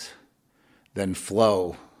things, then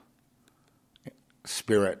flow,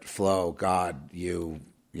 spirit, flow, God,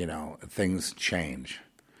 things change.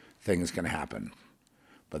 Things can happen.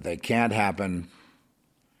 But they can't happen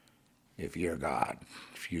if you're God.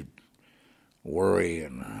 If you worry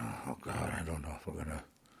and, oh God, I don't know if we're going to,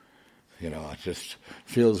 it just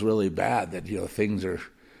feels really bad that, things are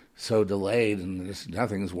so delayed and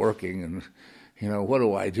nothing's working and, what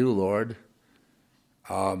do I do, Lord?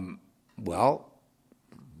 Well,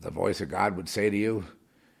 the voice of God would say to you,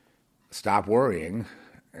 stop worrying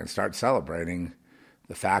and start celebrating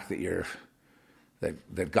the fact that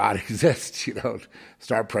that God exists.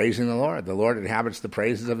 Start praising the Lord. The Lord inhabits the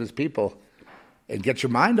praises of his people, and get your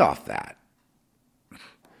mind off that.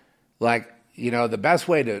 The best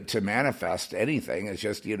way to manifest anything is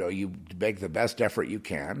just, you make the best effort you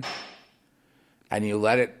can, and you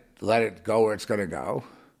let it go where it's going to go.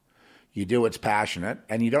 You do what's passionate,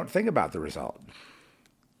 and you don't think about the result.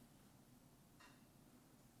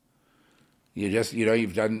 You just,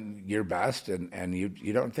 you've done your best, and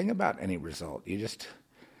you don't think about any result. You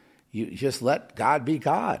just let God be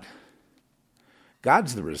God.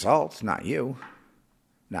 God's the result, not you,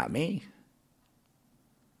 not me.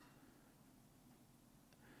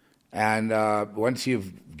 And once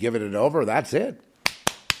you've given it over, that's it.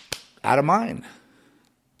 Out of mind.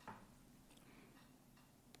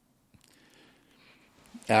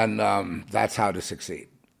 And that's how to succeed.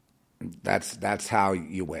 That's how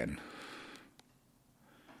you win.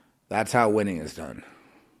 That's how winning is done.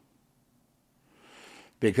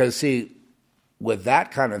 Because, see, with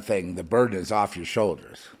that kind of thing, the burden is off your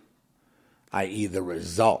shoulders, i.e. the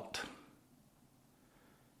result.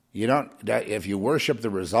 If you worship the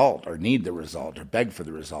result or need the result or beg for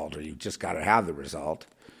the result or you just got to have the result,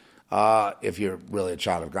 if you're really a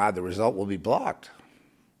child of God, the result will be blocked.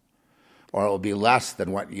 Or it will be less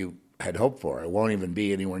than what you had hoped for. It won't even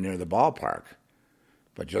be anywhere near the ballpark.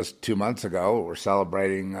 But just 2 months ago, we're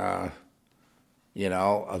celebrating, a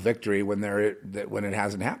victory when it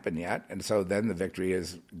hasn't happened yet, and so then the victory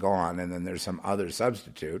is gone, and then there's some other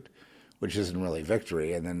substitute, which isn't really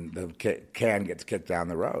victory, and then the can gets kicked down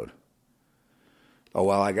the road. Oh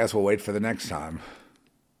well, I guess we'll wait for the next time.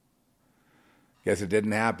 Guess it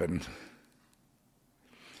didn't happen.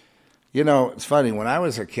 It's funny. When I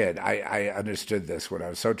was a kid, I understood this. When I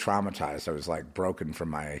was so traumatized, I was broken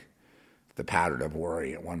from the pattern of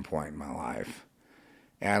worry at one point in my life.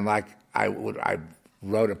 And I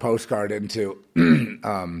wrote a postcard into,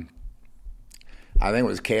 I think it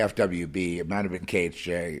was KFWB, it might have been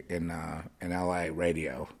KHJ in LA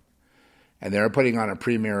radio. And they were putting on a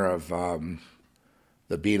premiere of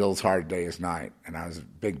the Beatles' Hard Day's Night. And I was a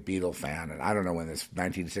big Beatle fan. And I don't know when this,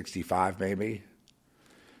 1965 maybe?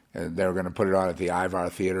 And they were going to put it on at the Ivar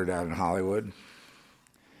Theater down in Hollywood.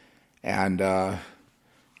 And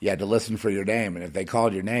you had to listen for your name. And if they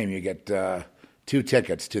called your name, you get 2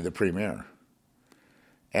 tickets to the premiere.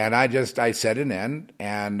 And I said it in,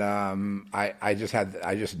 and I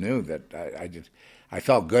just knew that I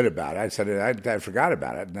felt good about it. I said it, I forgot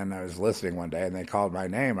about it. And then I was listening one day, and they called my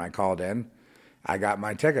name. I called in. I got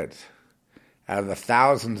my tickets. Out of the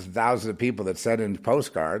thousands and thousands of people that sent in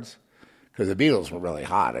postcards, because the Beatles were really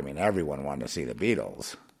hot. I mean, everyone wanted to see the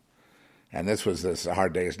Beatles. And this was this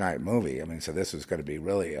Hard Day's Night movie. I mean, so this was going to be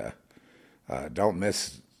really don't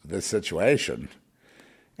miss this situation.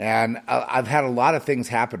 And I've had a lot of things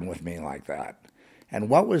happen with me like that. And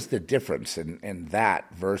what was the difference in that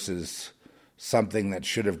versus something that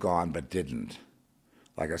should have gone but didn't?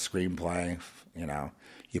 Like a screenplay,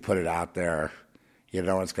 you put it out there, you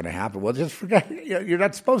know what's going to happen. Well, just forget it. You're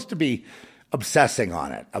not supposed to be obsessing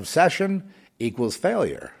on it. Obsession equals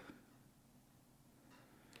failure.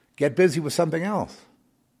 Get busy with something else.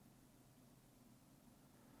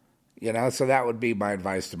 So that would be my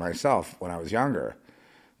advice to myself when I was younger.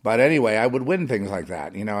 But anyway, I would win things like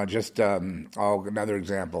that. Another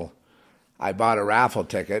example. I bought a raffle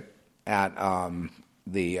ticket at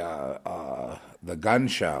the gun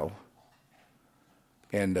show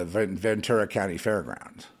in the Ventura County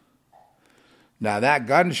Fairgrounds. Now, that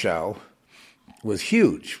gun show was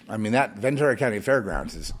huge. I mean, that Ventura County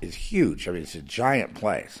Fairgrounds is huge. I mean, it's a giant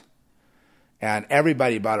place. And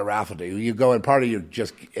everybody bought a raffle ticket. You go, and part of your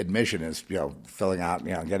just admission is, filling out,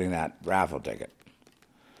 getting that raffle ticket.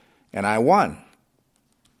 And I won.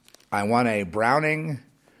 I won a Browning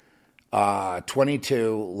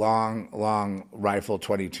 22 long rifle,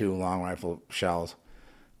 22 long rifle shells.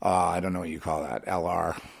 I don't know what you call that,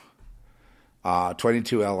 LR.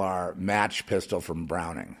 22 LR match pistol from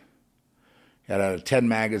Browning. It had a 10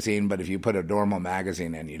 magazine, but if you put a normal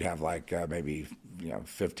magazine in, you'd have like maybe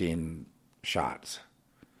 15 shots.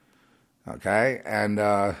 Okay, and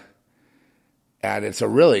it's a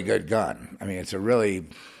really good gun. I mean, it's a really,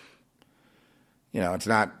 it's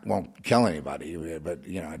not, won't kill anybody, but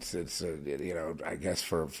it's I guess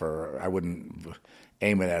for I wouldn't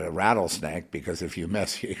aim it at a rattlesnake, because if you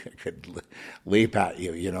miss, it could leap at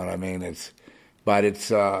you. You know what I mean? It's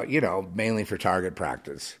mainly for target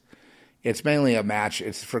practice. It's mainly a match.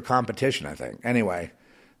 It's for competition, I think. Anyway,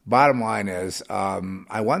 bottom line is,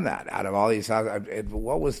 I won that out of all these.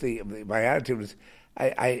 What was my attitude was,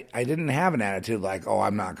 I didn't have an attitude like, oh,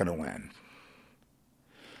 I'm not going to win.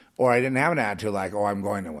 Or I didn't have an attitude like, oh, I'm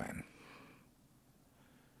going to win.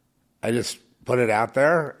 I just put it out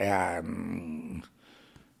there and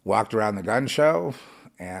walked around the gun show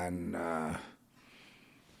and I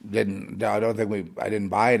didn't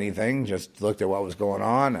buy anything, just looked at what was going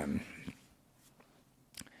on, and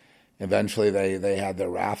eventually they had their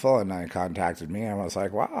raffle and they contacted me, and I was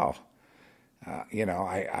like, wow. I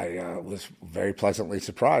was very pleasantly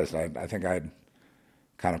surprised. I think I'd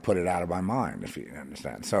kind of put it out of my mind, if you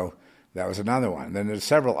understand. So that was another one. Then there's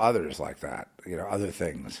several others like that, other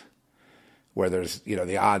things where there's,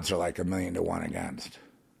 the odds are like 1,000,000 to 1 against.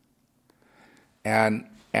 And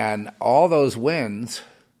all those wins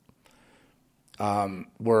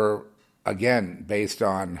were, again, based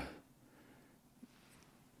on,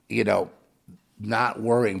 not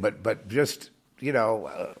worrying, but just,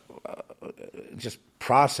 just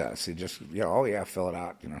process. You just, oh yeah, fill it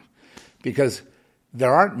out, because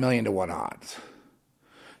there aren't 1,000,000 to 1 odds.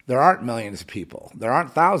 There aren't millions of people. There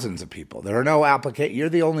aren't thousands of people. There are no applicants. You're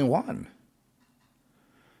the only one.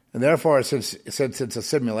 And therefore, since it's a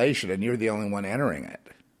simulation and you're the only one entering it,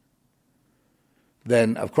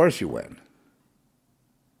 then of course you win.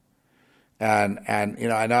 And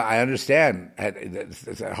I understand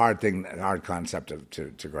it's a hard concept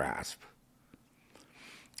to grasp.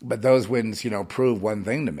 But those wins, prove one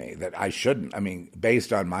thing to me, that I shouldn't. I mean,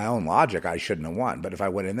 based on my own logic, I shouldn't have won. But if I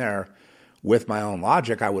went in there with my own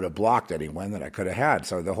logic, I would have blocked any win that I could have had.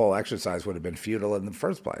 So the whole exercise would have been futile in the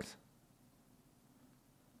first place.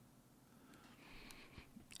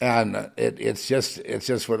 And it's just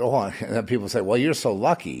what, and then people say, well, you're so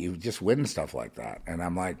lucky, you just win stuff like that. And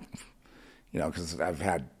I'm like, because I've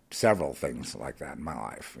had several things like that in my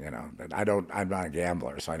life, I'm not a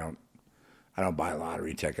gambler, so I don't buy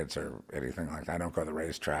lottery tickets or anything like that. I don't go to the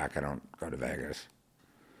racetrack. I don't go to Vegas.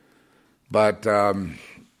 But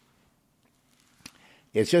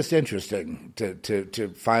it's just interesting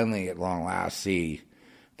to finally, at long last, see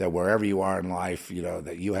that wherever you are in life,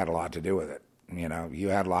 that you had a lot to do with it. You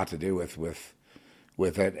had a lot to do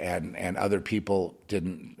with it, and other people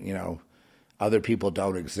didn't. Other people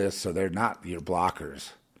don't exist, so they're not your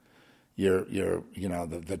blockers.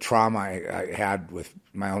 The trauma I had with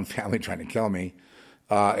my own family trying to kill me,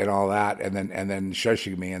 and all that, and then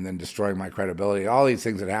shushing me, and then destroying my credibility. All these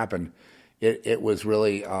things that happened, it was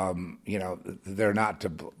really, they're not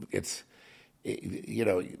to. It's,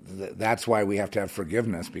 that's why we have to have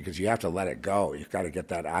forgiveness, because you have to let it go. You've got to get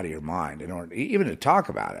that out of your mind in order, even to talk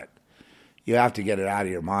about it. You have to get it out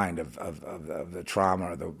of your mind of the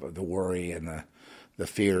trauma, or the worry, and the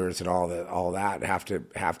fears, and all that have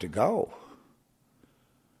to go,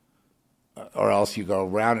 or else you go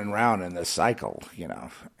round and round in this cycle,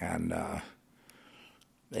 And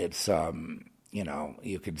it's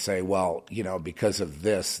you could say, well, because of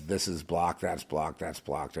this is blocked, that's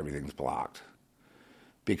blocked, everything's blocked.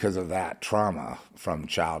 Because of that trauma from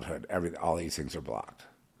childhood, all these things are blocked.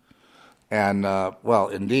 And well,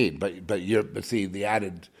 indeed, but see, the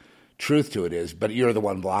added truth to it is, but you're the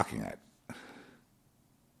one blocking it.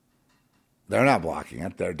 They're not blocking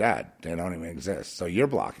it; they're dead. They don't even exist. So you're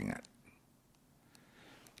blocking it.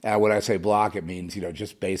 And when I say block, it means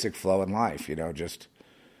just basic flow in life. Just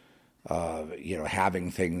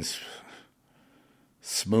having things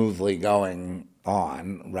smoothly going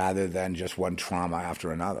on, rather than just one trauma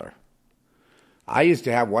after another. I used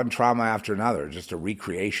to have one trauma after another, just a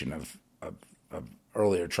recreation of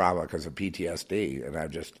earlier trauma because of PTSD, and I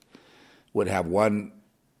just would have one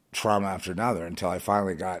trauma after another until I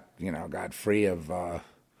finally got free of.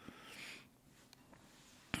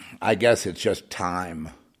 I guess it's just time.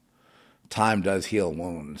 Time does heal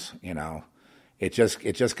wounds, It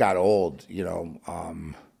just got old,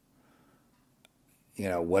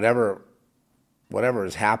 whatever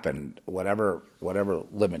has happened, whatever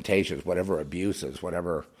limitations, whatever abuses,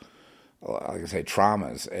 whatever, like I say,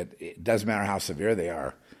 traumas. It doesn't matter how severe they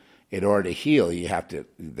are. In order to heal, you have to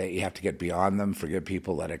get beyond them, forgive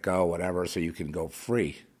people, let it go, whatever, so you can go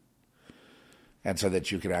free, and so that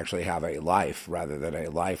you can actually have a life rather than a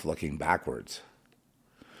life looking backwards.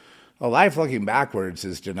 A life looking backwards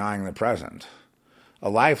is denying the present. A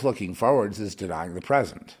life looking forwards is denying the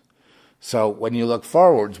present. So when you look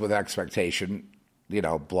forwards with expectation,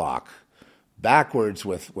 block. Backwards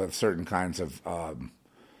with certain kinds of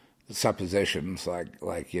suppositions,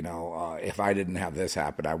 like if I didn't have this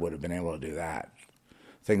happen, I would have been able to do that.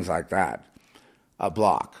 Things like that. A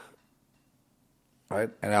block. Right?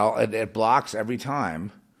 And it blocks every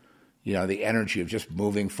time, the energy of just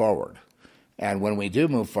moving forward. And when we do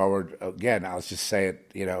move forward, again, I'll just say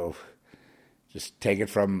it, just take it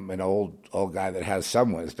from an old guy that has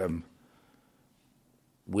some wisdom.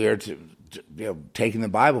 We're taking the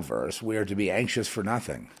Bible verse, we are to be anxious for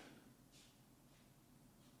nothing.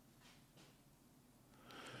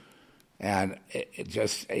 And it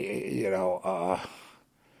just, with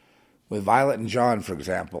Violet and John, for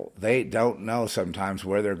example, they don't know sometimes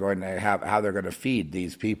where they're going to how they're going to feed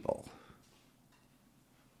these people.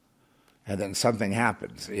 And then something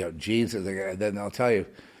happens, Jesus, and then they'll tell you,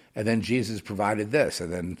 and then Jesus provided this,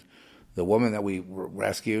 and then the woman that we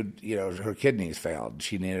rescued, her kidneys failed.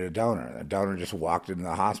 She needed a donor. The donor just walked into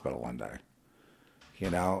the hospital one day,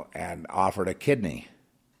 and offered a kidney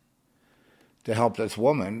to help this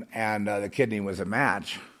woman, and the kidney was a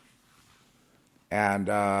match. And,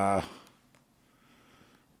 how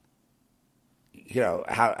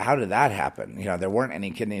did that happen? There weren't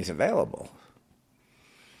any kidneys available.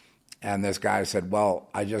 And this guy said, well,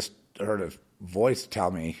 I just heard a voice tell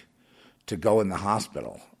me to go in the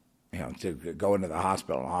hospital, to go into the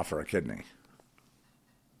hospital and offer a kidney.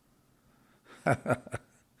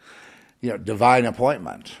 Divine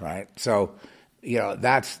appointment, right? So,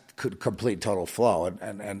 that's complete total flow.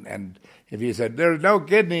 And if you said, there's no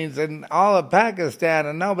kidneys in all of Pakistan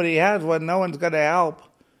and nobody has one, no one's going to help.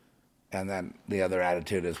 And then the other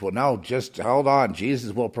attitude is, well, no, just hold on.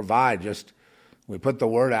 Jesus will provide. Just, we put the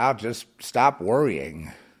word out, just stop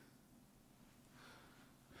worrying.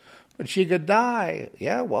 But she could die.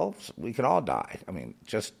 Yeah, well, we could all die. I mean,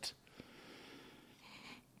 just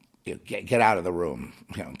get out of the room.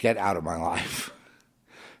 Get out of my life.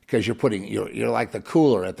 Because you're like the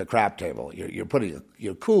cooler at the crap table. You're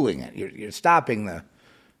cooling it. You're stopping the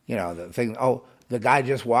thing. Oh, the guy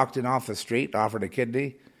just walked in off the street and offered a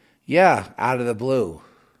kidney. Yeah, out of the blue.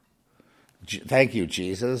 Thank you,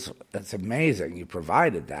 Jesus. That's amazing. You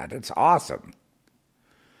provided that. It's awesome.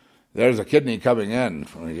 There's a kidney coming in.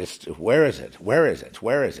 Where is it? Where is it?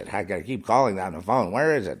 Where is it? I got to keep calling down the phone.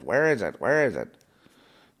 Where is it? Where is it? Where is it?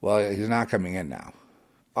 Well, he's not coming in now.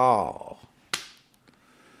 Oh.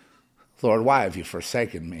 Lord, why have you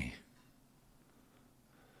forsaken me?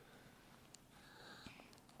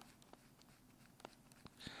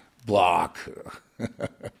 Block.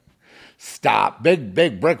 Stop.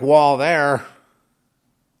 Big brick wall there.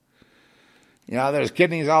 There's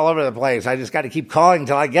kidneys all over the place. I just got to keep calling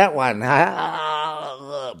till I get one.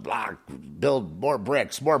 Block. Build more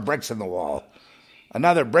bricks in the wall.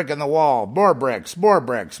 Another brick in the wall. More bricks.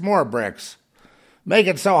 Make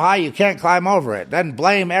it so high you can't climb over it. Then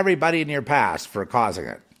blame everybody in your past for causing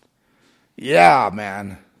it. Yeah,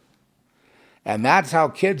 man. And that's how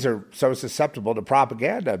kids are so susceptible to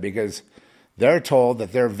propaganda, because they're told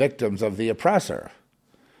that they're victims of the oppressor.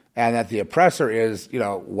 And that the oppressor is,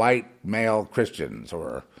 white male Christians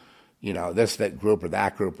or, that group or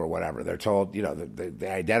that group or whatever. They're told, they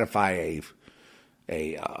identify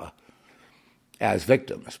as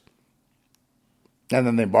victims. And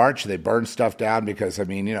then they march, they burn stuff down because,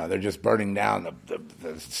 they're just burning down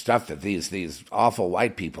the stuff that these awful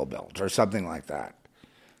white people built or something like that.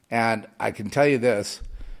 And I can tell you this,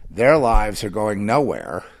 their lives are going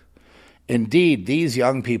nowhere. Indeed, these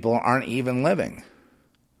young people aren't even living.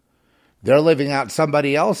 They're living out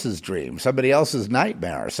somebody else's dream, somebody else's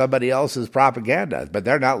nightmare, somebody else's propaganda, but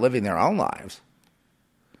they're not living their own lives.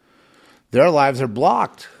 Their lives are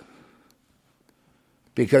blocked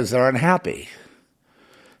because they're unhappy.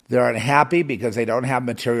 They're unhappy because they don't have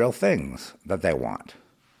material things that they want.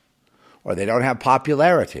 or they don't have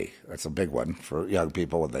popularity. That's a big one for young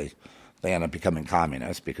people when they end up becoming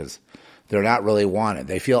communists because they're not really wanted.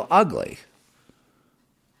 They feel ugly.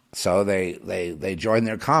 So they join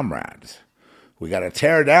their comrades. We got to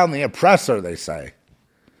tear down the oppressor, they say.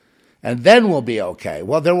 And then we'll be okay.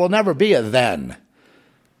 Well, there will never be a then.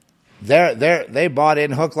 They bought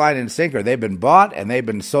in hook, line, and sinker. They've been bought and they've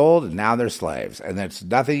been sold, and now they're slaves. And there's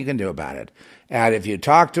nothing you can do about it. And if you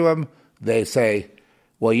talk to them, they say,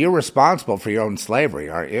 well, you're responsible for your own slavery,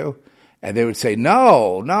 aren't you? And they would say,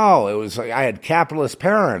 no, it was I had capitalist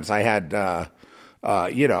parents. I had,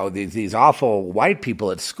 these awful white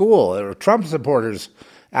people at school. There were Trump supporters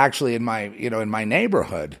actually in my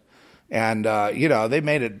neighborhood. And, they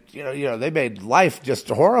made it, they made life just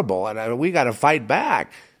horrible. And we got to fight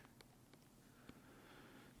back.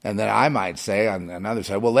 And then I might say on another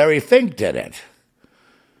side, well, Larry Fink did it.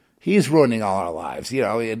 He's ruining all our lives.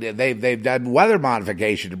 They've done weather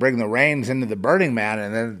modification to bring the rains into the Burning Man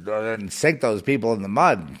and then sink those people in the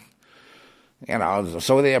mud.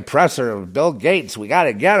 So the oppressor of Bill Gates, we got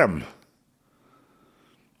to get him.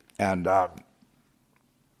 And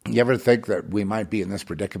you ever think that we might be in this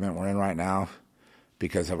predicament we're in right now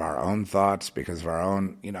because of our own thoughts, because of our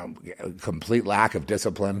own, complete lack of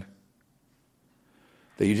discipline?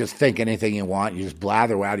 That you just think anything you want, you just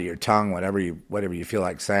blather out of your tongue whatever you feel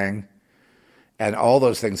like saying, and all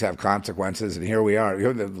those things have consequences. And here we are.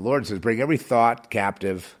 Here the Lord says, "Bring every thought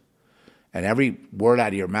captive, and every word out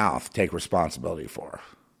of your mouth, take responsibility for."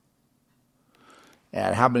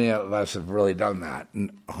 And how many of us have really done that?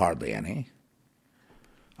 Hardly any.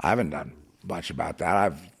 I haven't done much about that.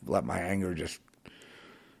 I've let my anger just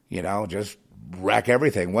wreck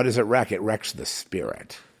everything. What does it wreck? It wrecks the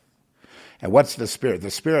spirit. And what's the spirit? The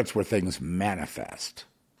spirit's where things manifest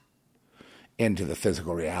into the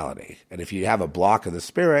physical reality. And if you have a block of the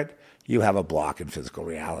spirit, you have a block in physical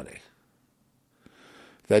reality.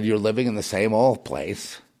 Then you're living in the same old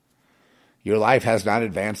place. Your life has not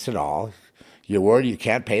advanced at all. You're worried you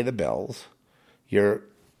can't pay the bills. There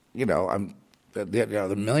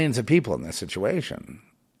are millions of people in this situation.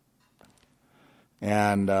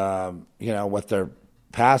 And, what their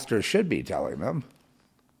pastor should be telling them,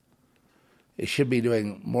 it should be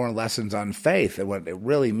doing more lessons on faith and what it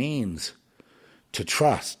really means to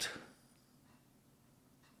trust.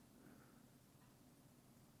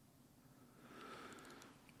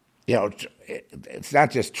 It's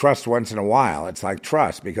not just trust once in a while. It's like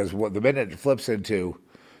trust, because the minute it flips into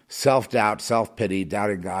self-doubt, self-pity,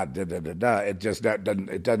 doubting God, it just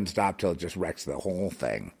doesn't stop till it just wrecks the whole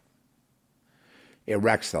thing. It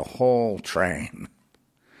wrecks the whole train.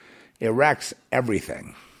 It wrecks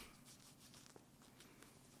everything.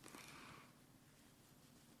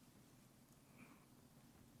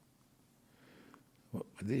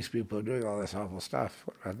 These people are doing all this awful stuff.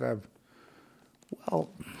 What about them?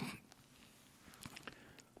 Well,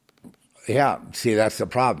 yeah, see, that's the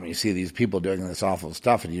problem. You see these people doing this awful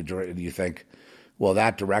stuff, and you think, well,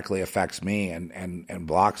 that directly affects me and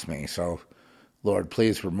blocks me. So, Lord,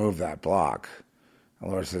 please remove that block. The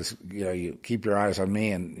Lord says, you keep your eyes on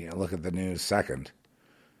me and look at the news second.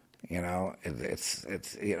 It's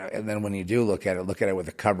and then when you do look at it with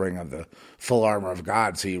the covering of the full armor of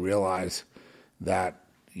God, so you realize that.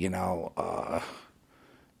 I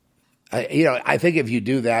think if you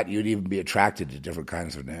do that, you'd even be attracted to different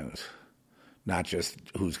kinds of news, not just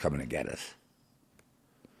who's coming to get us.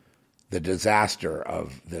 The disaster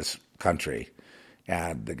of this country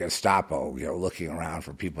and the Gestapo, looking around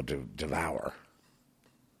for people to devour.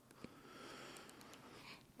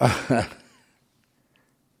 Anyway,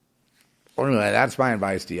 that's my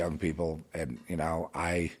advice to young people. And,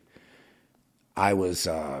 I was...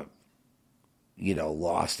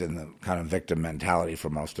 lost in the kind of victim mentality for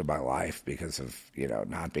most of my life because of,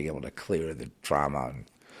 not being able to clear the trauma.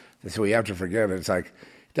 And so we have to forgive. It's like,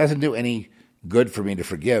 it doesn't do any good for me to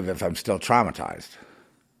forgive if I'm still traumatized.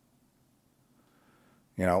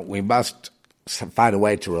 We must find a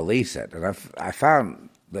way to release it. And I found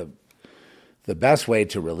the best way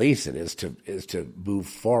to release it is to move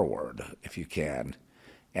forward if you can,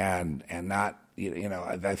 and not,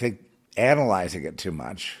 I think analyzing it too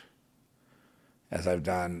much, as I've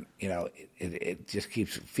done, it just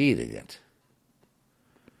keeps feeding it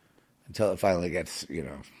until it finally gets,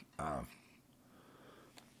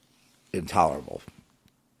 intolerable.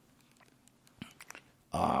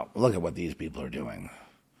 Look at what these people are doing.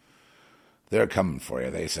 They're coming for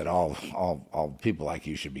you. They said all people like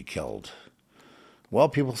you should be killed. Well,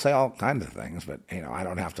 people say all kinds of things, but I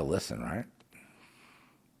don't have to listen, right?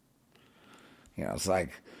 It's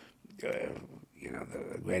like.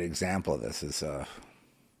 The great example of this is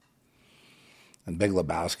in Big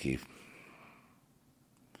Lebowski.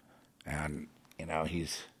 And,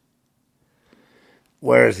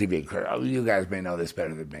 where is he being criticized? You guys may know this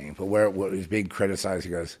better than me, but where he's being criticized, he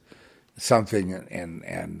goes, something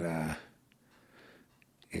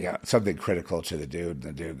something critical to the dude, and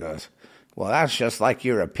the dude goes, well, that's just like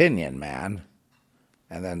your opinion, man.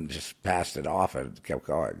 And then just passed it off and kept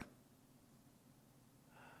going.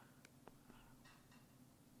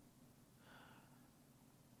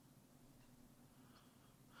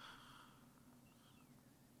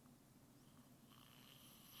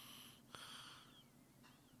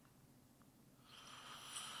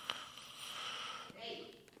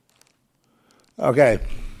 Okay.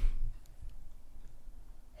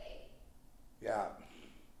 Yeah.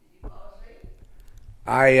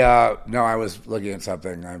 I was looking at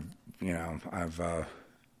something.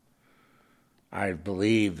 I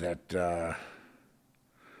believe that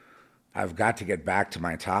I've got to get back to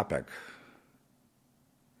my topic.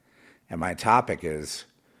 And my topic is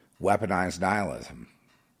weaponized nihilism.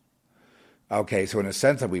 Okay, so in a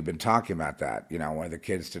sense that we've been talking about that, where the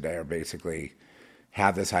kids today are basically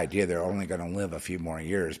have this idea they're only going to live a few more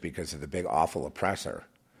years because of the big awful oppressor.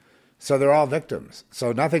 So they're all victims.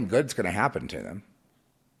 So nothing good's going to happen to them.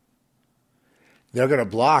 They're going to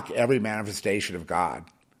block every manifestation of God.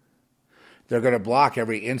 They're going to block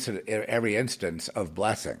every instance of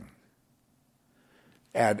blessing.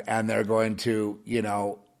 And they're going to,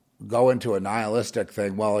 go into a nihilistic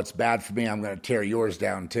thing. Well, it's bad for me. I'm going to tear yours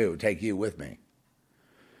down too. Take you with me.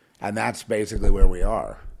 And that's basically where we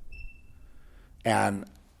are. And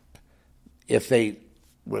if they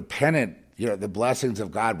repented, the blessings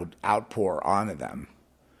of God would outpour onto them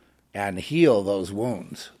and heal those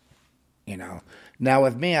wounds, Now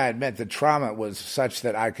with me, I admit the trauma was such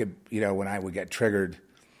that I could, when I would get triggered,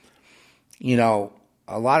 a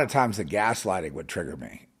lot of times the gaslighting would trigger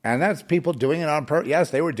me. And that's people doing it on purpose. Yes,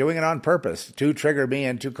 they were doing it on purpose to trigger me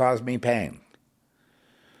and to cause me pain.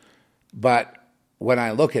 But when I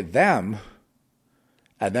look at them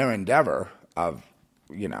and their endeavor of,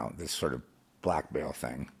 this sort of blackmail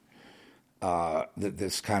thing,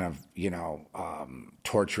 this kind of,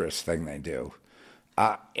 torturous thing they do,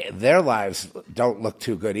 their lives don't look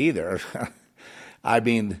too good either. I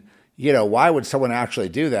mean, why would someone actually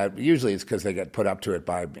do that? Usually it's because they get put up to it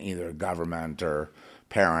by either government or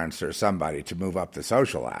parents or somebody to move up the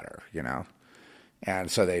social ladder,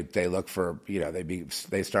 And so they look for,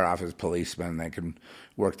 they start off as policemen, they can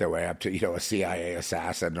work their way up to, a CIA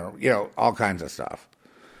assassin or, all kinds of stuff.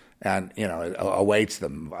 And, it awaits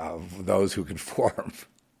them of those who conform.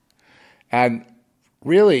 And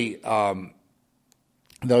really,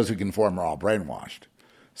 those who conform are all brainwashed.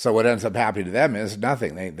 So what ends up happening to them is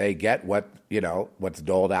nothing. They get what, what's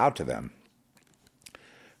doled out to them.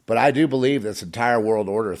 But I do believe this entire world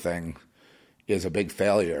order thing is a big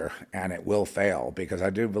failure, and it will fail, because I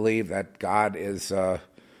do believe that God is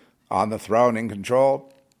on the throne in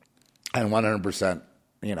control and 100%,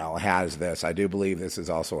 has this. I do believe this is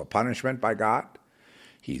also a punishment by God.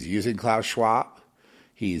 He's using Klaus Schwab.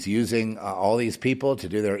 He's using all these people to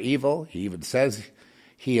do their evil. He even says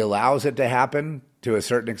he allows it to happen to a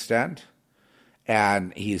certain extent,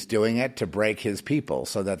 and he's doing it to break his people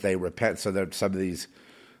so that they repent, so that some of these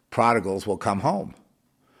prodigals will come home.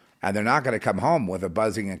 And they're not going to come home with a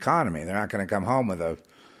buzzing economy. They're not going to come home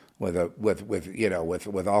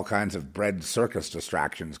with all kinds of bread circus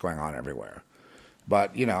distractions going on everywhere.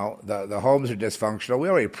 But the homes are dysfunctional. We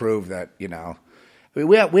already proved that.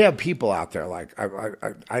 We have people out there like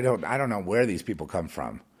I don't know where these people come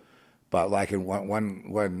from, but like in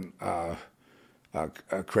one a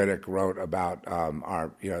critic wrote about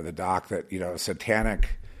our the doc that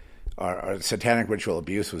satanic ritual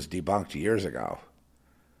abuse was debunked years ago.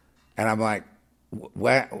 And I'm like,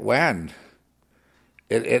 when?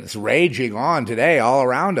 It's raging on today all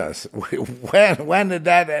around us. When did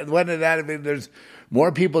that? I mean, there's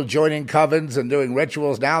more people joining covens and doing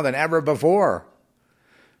rituals now than ever before.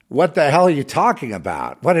 What the hell are you talking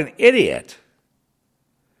about? What an idiot!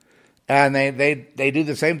 And they do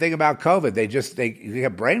the same thing about COVID. They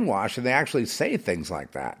get brainwashed, and they actually say things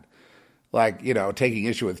like that, like taking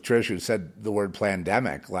issue with Trish, who said the word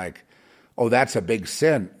pandemic, like, oh, that's a big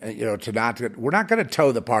sin. We're not going to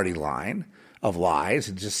toe the party line of lies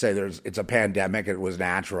and just say it's a pandemic. It was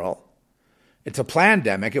natural. It's a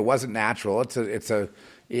plandemic. It wasn't natural.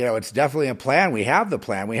 It's definitely a plan. We have the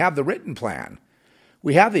plan. We have the written plan.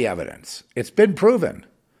 We have the evidence. It's been proven.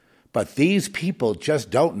 But these people just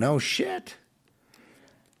don't know shit.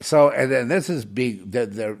 So, and then this is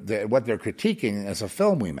what they're critiquing as a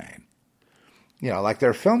film we made. Like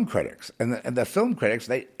they're film critics. And the film critics,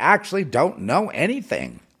 they actually don't know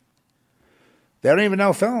anything. They don't even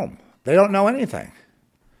know film. They don't know anything.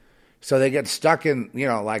 So they get stuck in,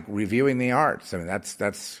 like reviewing the arts. I mean,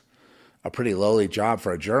 that's a pretty lowly job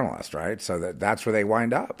for a journalist, right? So that's where they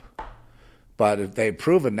wind up. But if they've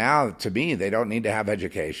proven now, to me, they don't need to have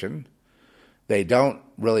education. They don't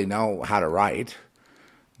really know how to write.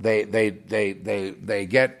 They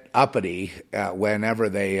get uppity whenever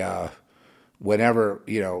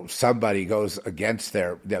somebody goes against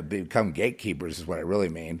they become gatekeepers is what I really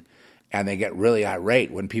mean, and they get really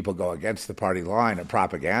irate when people go against the party line of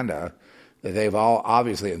propaganda that they've all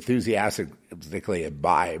obviously enthusiastically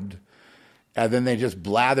imbibed, and then they just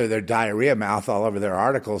blather their diarrhea mouth all over their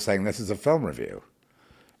articles saying this is a film review,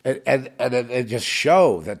 and it just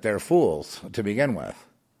show that they're fools to begin with,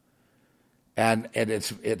 and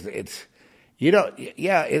it's it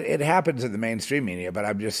happens in the mainstream media, but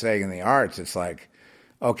I'm just saying in the arts, it's like,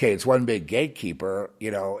 okay, it's one big gatekeeper,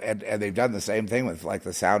 and they've done the same thing with like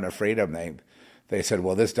The Sound of Freedom. They said,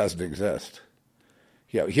 well, this doesn't exist.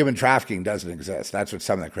 Human trafficking doesn't exist. That's what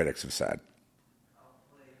some of the critics have said.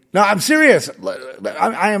 No, I'm serious.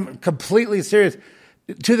 I am completely serious,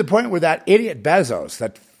 to the point where that idiot Bezos,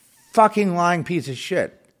 that fucking lying piece of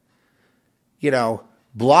shit,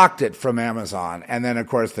 blocked it from Amazon. And then, of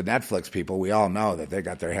course, the Netflix people, we all know that they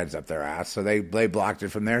got their heads up their ass, so they blocked it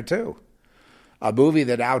from there, too. A movie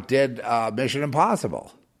that outdid Mission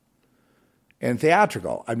Impossible in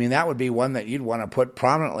theatrical. I mean, that would be one that you'd want to put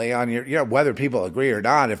prominently on your, whether people agree or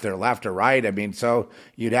not, if they're left or right. I mean, so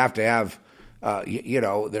you'd have to have,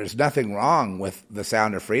 there's nothing wrong with The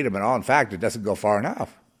Sound of Freedom at all. In fact, it doesn't go far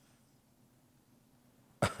enough.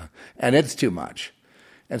 And it's too much.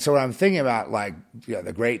 And so what I'm thinking about, like,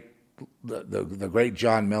 the great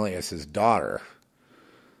John Milius's daughter,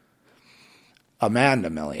 Amanda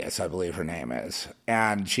Milius, I believe her name is,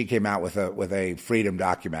 and she came out with a freedom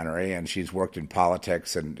documentary, and she's worked in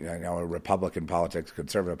politics and Republican politics,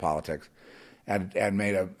 conservative politics, and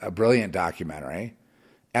made a brilliant documentary,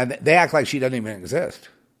 and they act like she doesn't even exist.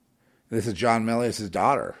 This is John Milius's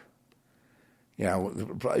daughter.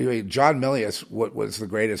 John Milius was the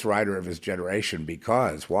greatest writer of his generation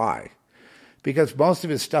because why? Because most of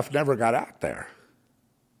his stuff never got out there.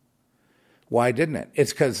 Why didn't it?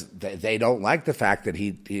 It's because they don't like the fact that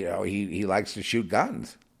he likes to shoot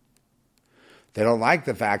guns. They don't like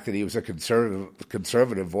the fact that he was a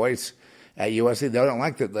conservative voice at USC. They don't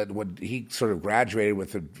like that when he sort of graduated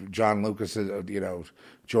with the John Lucas's,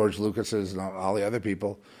 George Lucas's and all the other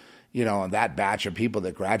people, and that batch of people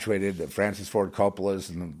that graduated, the Francis Ford Coppola's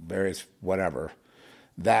and the various whatever,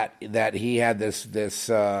 that he had this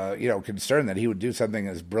concern that he would do something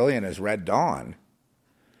as brilliant as Red Dawn.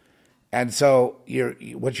 And so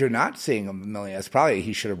what you're not seeing of Milius, probably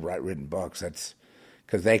he should have written books. That's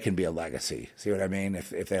because they can be a legacy. See what I mean? If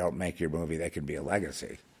they don't make your movie, they can be a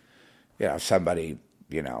legacy. If somebody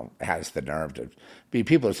has the nerve to be.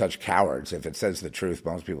 People are such cowards. If it says the truth,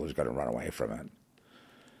 most people are just going to run away from it.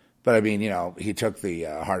 But I mean, he took the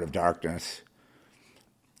Heart of Darkness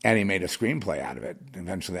and he made a screenplay out of it.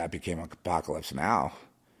 Eventually, that became Apocalypse Now.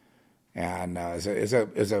 And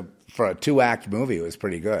for a 2-act movie, it was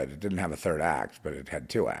pretty good. It didn't have a third act, but it had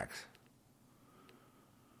 2 acts.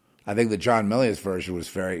 I think the John Milius version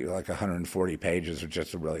was like 140 pages, or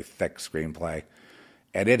just a really thick screenplay,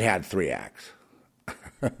 and it had 3 acts.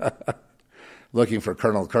 Looking for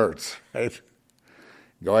Colonel Kurtz, right?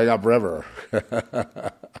 Going upriver.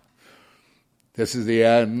 This is the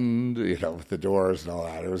end, with the doors and all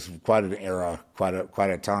that. It was quite an era, quite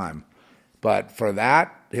a time. But for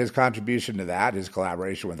that, his contribution to that, his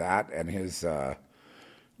collaboration with that, and his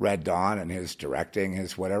Red Dawn and his directing,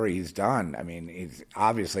 his whatever he's done, I mean, he's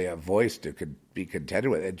obviously a voice to could be contended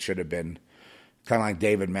with. It should have been kind of like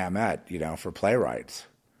David Mamet, for playwrights.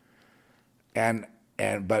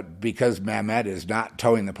 But because Mamet is not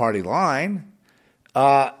towing the party line,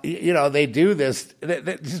 they do this.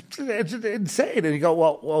 It's insane. And you go,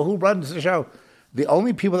 well, who runs the show? The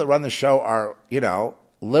only people that run the show are,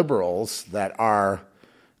 liberals that are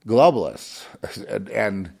globalists,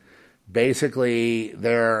 and basically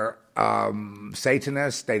they're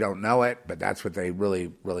Satanists. They don't know it, but that's what they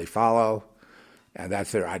really, really follow, and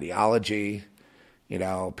that's their ideology.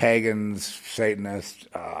 Pagans, Satanists,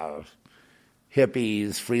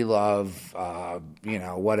 hippies, free love,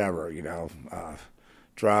 whatever,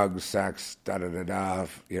 drugs, sex, da-da-da-da,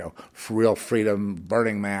 real freedom,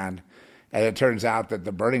 Burning Man. And it turns out that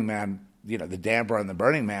the Burning Man, the damper on the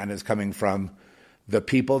Burning Man is coming from the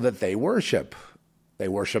people that they worship. They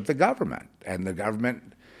worship the government, and the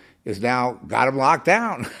government is now got them locked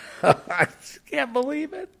down. I can't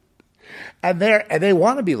believe it. And they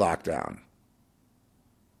want to be locked down.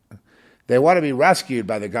 They want to be rescued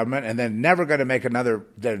by the government, and they're never going to make another.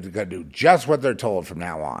 They're going to do just what they're told from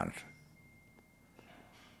now on.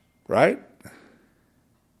 right?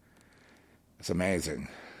 It's amazing.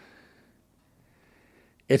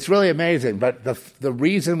 It's really amazing. But the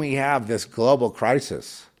reason we have this global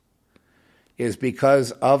crisis is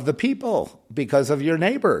because of the people, because of your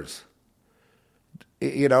neighbors.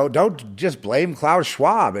 You know, don't just blame Klaus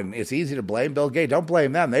Schwab, and it's easy to blame Bill Gates. Don't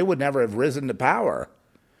blame them. They would never have risen to power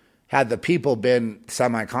had the people been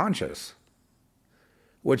semi-conscious,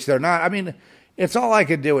 which they're not. I mean, it's all I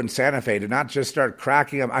could do in Santa Fe to not just start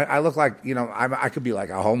cracking them. I look like, you know, I could be like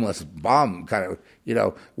a homeless bum, kind of, you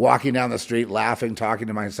know, walking down the street, laughing, talking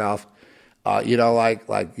to myself, you know, like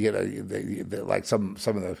you know, like some of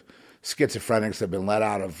the schizophrenics have been let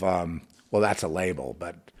out of. Well, that's a label,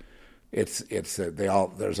 but it's they all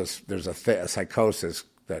there's a psychosis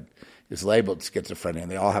that is labeled schizophrenia,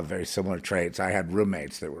 and they all have very similar traits. I had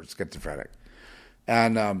roommates that were schizophrenic,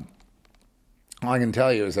 and all I can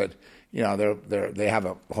tell you is that, you know, they have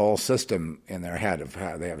a whole system in their head of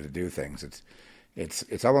how they have to do things.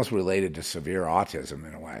 It's almost related to severe autism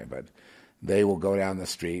in a way, but they will go down the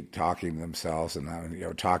street talking to themselves and, you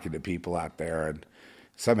know, talking to people out there, and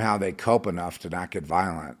somehow they cope enough to not get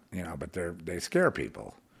violent, you know, but they scare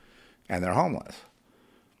people, and they're homeless.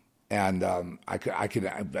 And I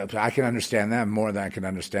can understand them more than I can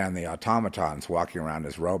understand the automatons walking around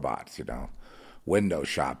as robots, you know, window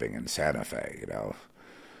shopping in Santa Fe, you know,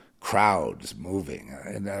 crowds moving.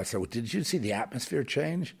 And so did you see the atmosphere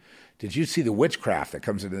change? Did you see the witchcraft that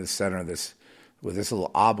comes into the center of this, with this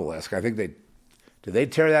little obelisk? I think did they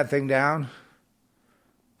tear that thing down?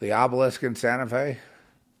 The obelisk in Santa Fe?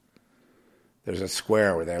 There's a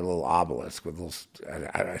square where they have a little obelisk with little,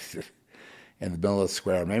 in the middle of the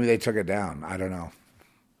square. Maybe they took it down. I don't know.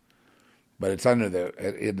 But it's in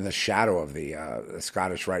the shadow of the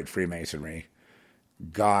Scottish Rite Freemasonry,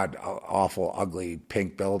 god awful, ugly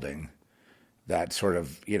pink building that sort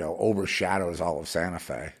of, you know, overshadows all of Santa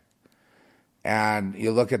Fe. And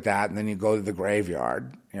you look at that, and then you go to the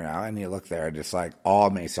graveyard, you know, and you look there, and it's like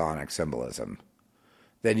all Masonic symbolism.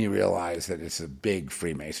 Then you realize that it's a big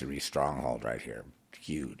Freemasonry stronghold right here,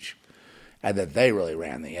 huge, and that they really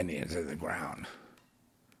ran the Indians into the ground.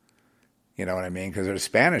 You know what I mean? Because there's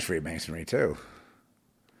Spanish Freemasonry too.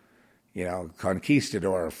 You know,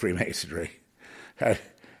 conquistador Freemasonry.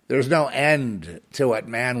 There's no end to what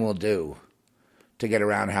man will do to get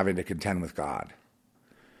around having to contend with God.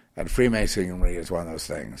 And Freemasonry is one of those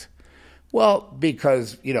things. Well,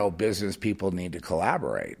 because, you know, business people need to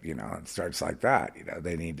collaborate, you know, it starts like that. You know,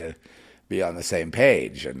 they need to be on the same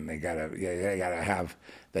page, and they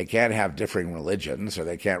can't have differing religions, or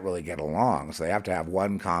they can't really get along. So they have to have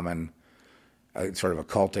one common sort of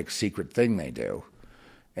occultic secret thing they do.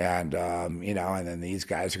 And, you know, and then these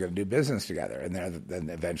guys are going to do business together, and then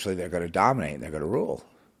eventually they're going to dominate, and they're going to rule.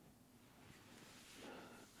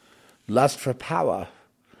 Lust for power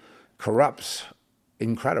corrupts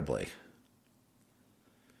incredibly.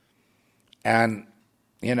 And,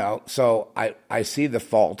 you know, so I see the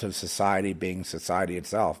fault of society being society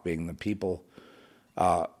itself, being the people,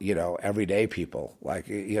 you know, everyday people. Like,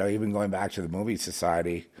 you know, even going back to the movie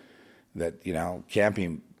society that, you know,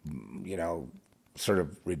 camping, you know, sort of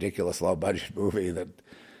ridiculous low-budget movie that,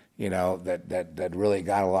 you know, that really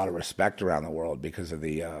got a lot of respect around the world because of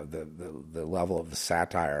the level of the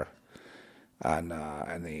satire and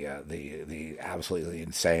the absolutely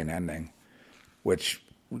insane ending, which,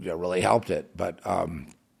 you know, really helped it. But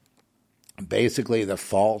basically the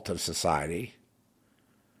fault of society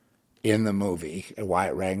in the movie, and why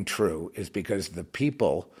it rang true, is because the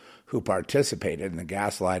people who participated in the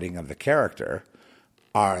gaslighting of the character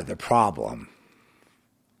are the problem.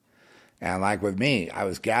 And like with me, I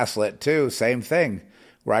was gaslit too, same thing,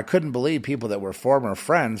 where I couldn't believe people that were former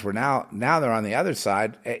friends were now they're on the other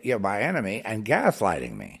side, you know, my enemy, and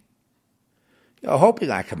gaslighting me. You know, hoping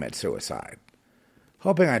I commit suicide.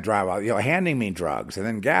 Hoping I drive out, you know, handing me drugs, and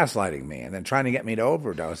then gaslighting me, and then trying to get me to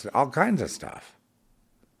overdose, all kinds of stuff.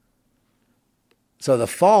 So the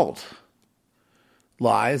fault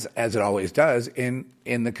lies, as it always does, in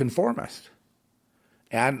the conformist.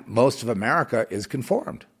 And most of America is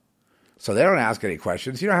conformed. So they don't ask any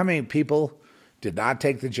questions. You know how many people did not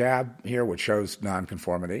take the jab here, which shows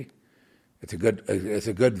nonconformity? It's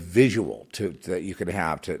a good visual that you can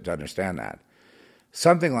have to understand that.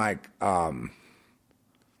 Something like 30%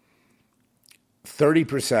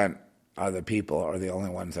 of the people are the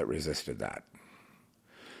only ones that resisted that.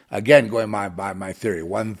 Again, going by my theory,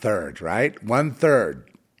 1/3, right? 1/3.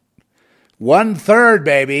 1/3,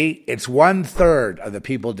 baby. It's 1/3 of the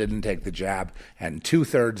people didn't take the jab, and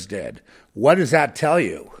 2/3 did. What does that tell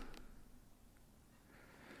you?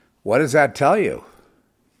 What does that tell you?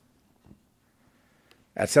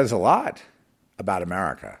 That says a lot about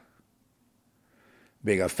America.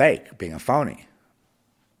 being a fake, being a phony.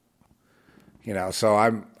 So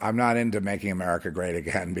I'm not into making America great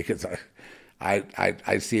again because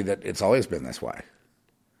I see that it's always been this way.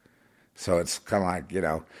 So it's kind of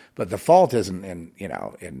like, but the fault isn't in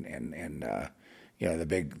the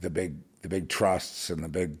big trusts and the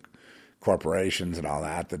big corporations and all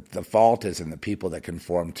that. The fault is in the people that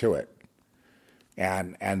conform to it.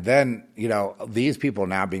 And then, these people are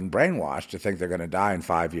now being brainwashed to think they're going to die in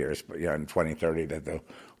 5 years, but in 2030 that the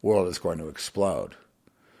world is going to explode.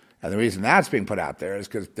 And the reason that's being put out there is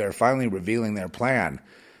because they're finally revealing their plan.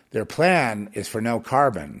 Their plan is for no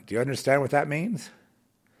carbon. Do you understand what that means?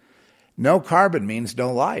 No carbon means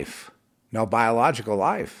no life, no biological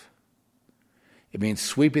life. It means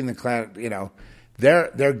sweeping the planet,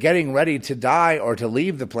 they're getting ready to die or to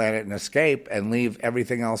leave the planet and escape and leave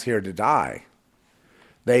everything else here to die.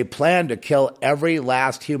 They plan to kill every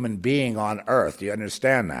last human being on Earth. Do you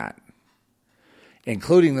understand that?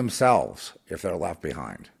 Including themselves, if they're left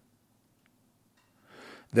behind.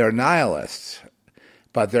 They're nihilists,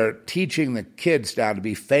 but they're teaching the kids now to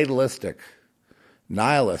be fatalistic,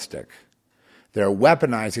 nihilistic. They're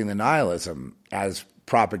weaponizing the nihilism as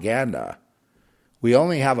propaganda. We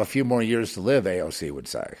only have a few more years to live, AOC would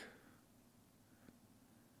say.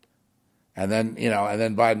 And then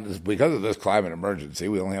Biden, because of this climate emergency,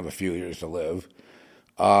 we only have a few years to live.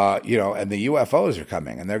 And the UFOs are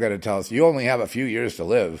coming, and they're going to tell us, you only have a few years to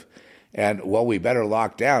live, and, well, we better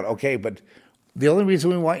lock down. Okay, but the only reason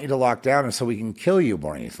we want you to lock down is so we can kill you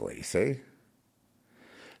more easily, see?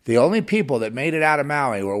 The only people that made it out of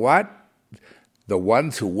Maui were what? The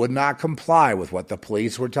ones who would not comply with what the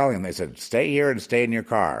police were telling them. They said, stay here and stay in your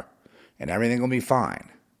car, and everything will be fine.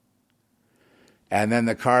 And then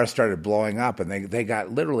the cars started blowing up, and they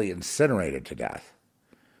got literally incinerated to death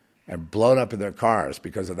and blown up in their cars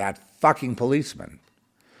because of that fucking policeman.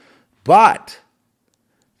 But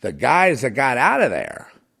the guys that got out of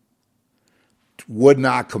there would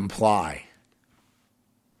not comply.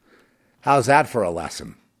 How's that for a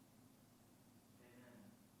lesson?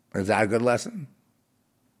 Is that a good lesson?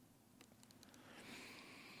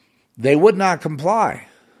 They would not comply,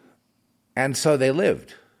 and so they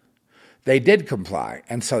lived. They did comply,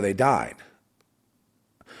 and so they died.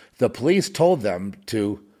 The police told them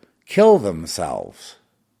to kill themselves.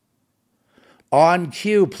 On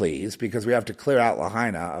cue, please, because we have to clear out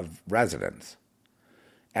Lahaina of residents.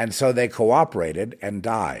 And so they cooperated and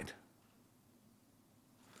died.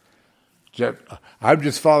 I'm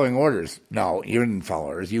just following orders. No, you didn't follow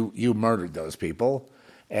orders. You murdered those people,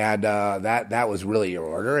 and that was really your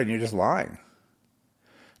order, and you're just lying.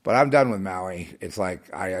 But I'm done with Maui. It's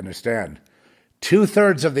like, I understand.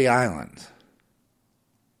 2/3 of the island,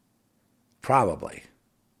 probably,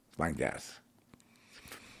 my guess.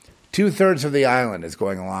 2/3 of the island is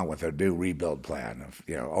going along with their new rebuild plan of,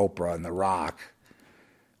 Oprah and The Rock.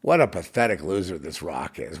 What a pathetic loser this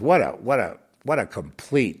Rock is. What a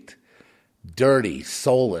complete, dirty,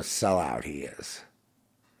 soulless sellout he is.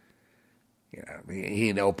 He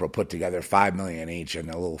and Oprah put together $5 million each in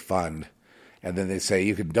a little fund, and then they say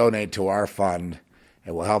you can donate to our fund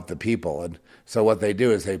and we'll help the people. And so what they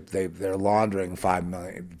do is they're laundering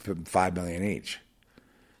 $5 million each,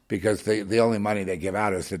 because the only money they give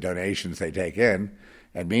out is the donations they take in,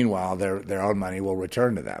 and meanwhile their own money will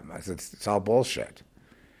return to them. It's all bullshit.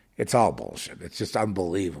 It's all bullshit. It's just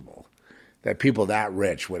unbelievable that people that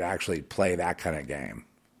rich would actually play that kind of game.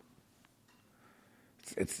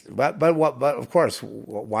 But of course,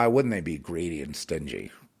 why wouldn't they be greedy and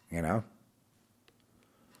stingy?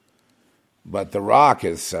 But The Rock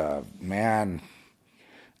is, man.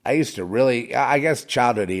 I used to really, I guess,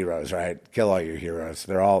 childhood heroes, right? Kill all your heroes.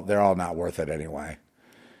 They're all not worth it anyway.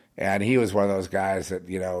 And he was one of those guys that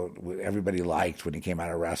everybody liked when he came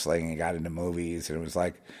out of wrestling and he got into movies, and it was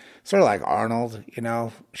like sort of like Arnold,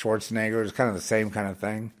 Schwarzenegger. It was kind of the same kind of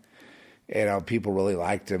thing. People really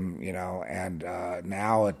liked him, and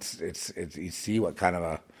now it's you see what kind of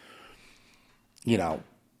a, the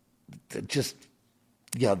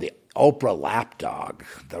Oprah lapdog,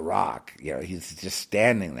 The Rock. He's just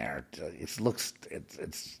standing there. It's.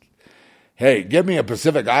 Hey, give me a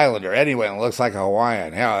Pacific Islander anyway, and it looks like a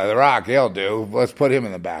Hawaiian. Hell, The Rock, he'll do. Let's put him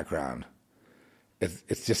in the background.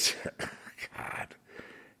 It's just, God.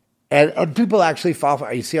 And people actually fall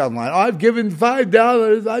for, you see online, I've given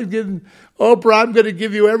 $5. I've given Oprah, I'm going to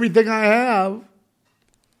give you everything I have.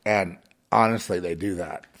 And honestly, they do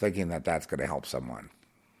that, thinking that that's going to help someone.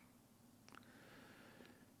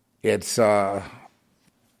 It's, well,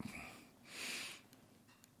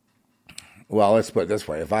 let's put it this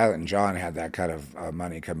way. If Violet and John had that kind of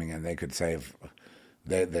money coming in, they could save,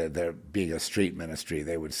 they're being a street ministry,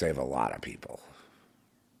 they would save a lot of people.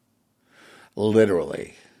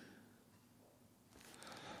 literally.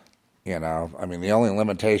 You know, I mean, the only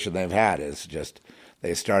limitation they've had is just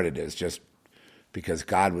because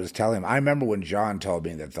God was telling him. I remember when John told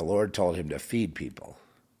me that the Lord told him to feed people.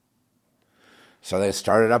 So they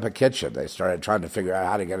started up a kitchen. They started trying to figure out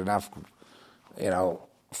how to get enough,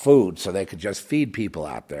 food so they could just feed people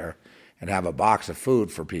out there and have a box of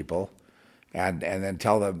food for people and then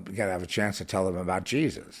tell them, have a chance to tell them about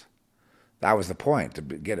Jesus. That was the point, to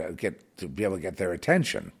be able to get their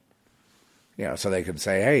attention. So they could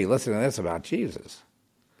say, hey, listen to this about Jesus.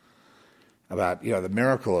 About, the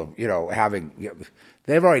miracle of, having,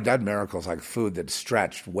 they've already done miracles like food that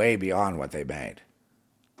stretched way beyond what they made.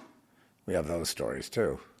 We have those stories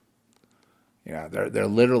too. They're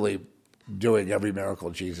literally doing every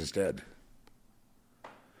miracle Jesus did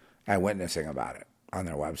and witnessing about it on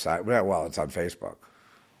their website. Well, it's on Facebook.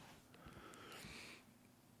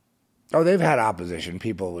 Oh, they've had opposition.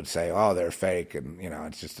 People would say, "Oh, they're fake," and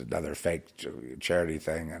it's just another fake charity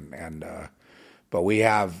thing. But we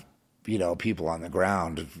have, people on the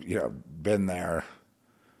ground, been there,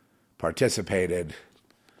 participated,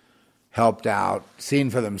 helped out, seen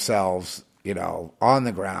for themselves, on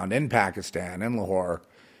the ground in Pakistan, in Lahore,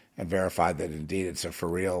 and verified that indeed it's a for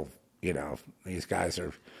real. These guys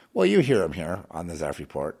are. Well, you hear them here on the Zeph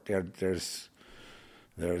Report. There's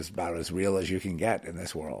about as real as you can get in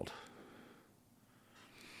this world.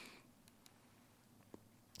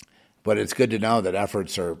 But it's good to know that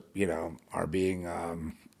efforts are being,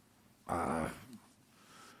 that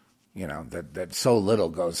so little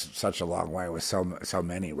goes such a long way with so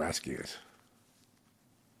many rescues.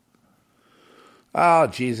 Oh,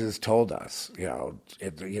 Jesus told us,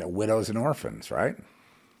 widows and orphans, right?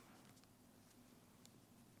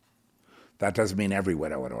 That doesn't mean every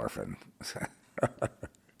widow and orphan.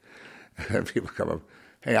 People come up,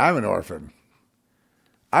 hey, I'm an orphan.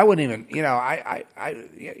 I wouldn't even,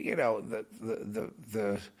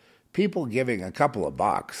 the people giving a couple of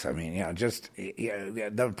bucks. I mean,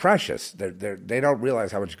 they're precious. They don't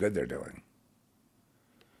realize how much good they're doing.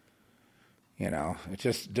 It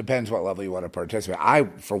just depends what level you want to participate. I,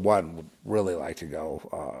 for one, would really like to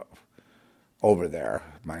go over there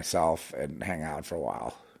myself and hang out for a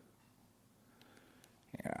while.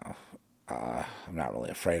 I'm not really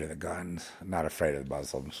afraid of the guns. I'm not afraid of the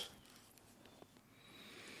Muslims.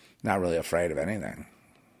 Not really afraid of anything.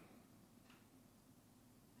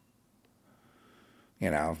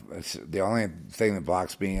 It's the only thing that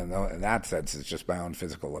blocks me in that sense is just my own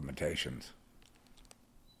physical limitations.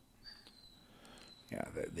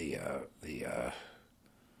 The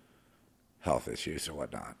health issues or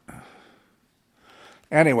whatnot.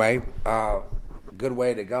 Anyway, good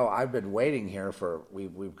way to go. I've been waiting here for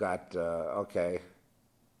we've got okay.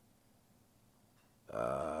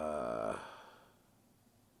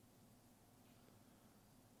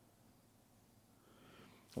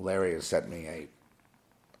 Larry has sent me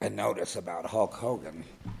a notice about Hulk Hogan.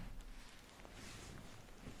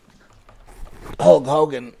 Hulk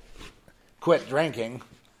Hogan quit drinking,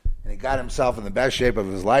 and he got himself in the best shape of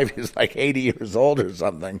his life. He was like 80 years old or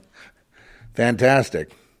something.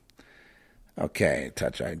 Fantastic. Okay,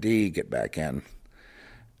 touch ID, get back in.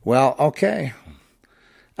 Well, okay.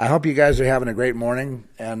 I hope you guys are having a great morning,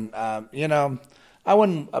 and, I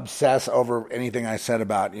wouldn't obsess over anything I said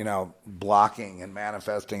about, blocking and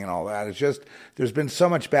manifesting and all that. It's just, there's been so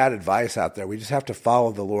much bad advice out there. We just have to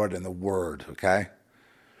follow the Lord and the Word, okay?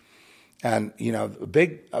 And, a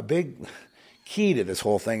big key to this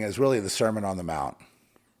whole thing is really the Sermon on the Mount.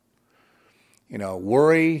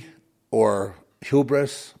 Worry or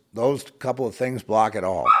hubris, those couple of things block it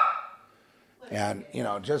all. And,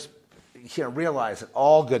 just realize that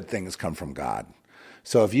all good things come from God.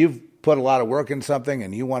 So if you've put a lot of work in something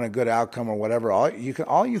and you want a good outcome or whatever, all you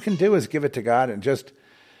can do is give it to God and just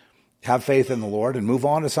have faith in the Lord and move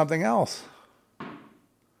on to something else.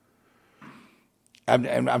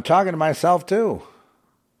 I'm talking to myself too.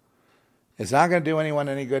 It's not going to do anyone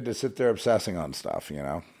any good to sit there obsessing on stuff,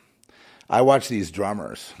 I watch these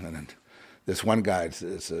drummers, and this one guy, it's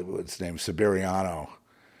named Siberiano,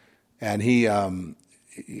 and he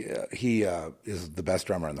is the best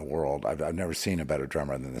drummer in the world. I've never seen a better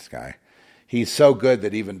drummer than this guy. He's so good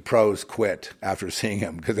that even pros quit after seeing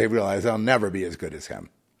him because they realize they'll never be as good as him.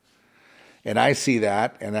 And I see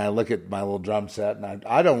that, and I look at my little drum set, and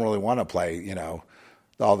I don't really want to play,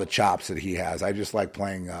 all the chops that he has. I just like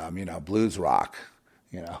playing, blues rock,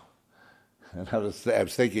 And I was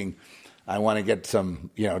thinking, I want to get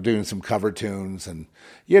some, doing some cover tunes and,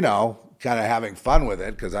 kind of having fun with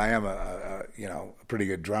it because I am a pretty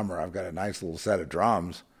good drummer. I've got a nice little set of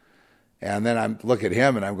drums. And then I look at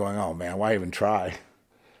him and I'm going, oh man, why even try?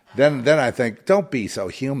 then I think, don't be so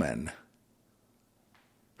human.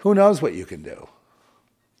 Who knows what you can do?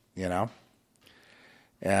 You know?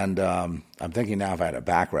 And I'm thinking now if I had a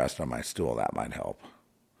backrest on my stool, that might help.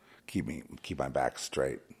 Keep my back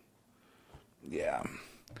straight. Yeah.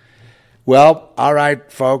 Well, all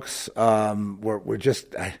right, folks. We're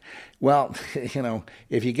just,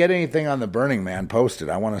 if you get anything on the Burning Man, post it.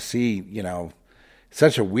 I want to see,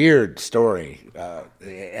 such a weird story.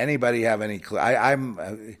 Anybody have any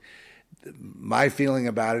clue? My feeling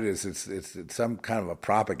about it is it's some kind of a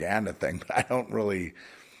propaganda thing, but I don't really,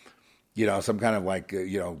 some kind of like,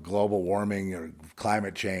 global warming or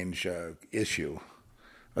climate change issue.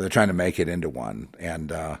 Or they're trying to make it into one.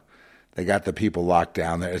 And they got the people locked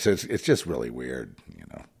down there. It's just really weird,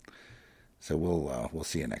 So we'll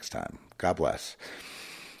see you next time. God bless.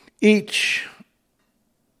 Each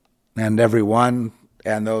and every one,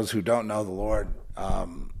 and those who don't know the Lord,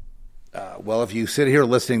 if you sit here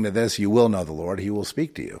listening to this, you will know the Lord. He will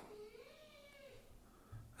speak to you.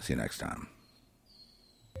 See you next time.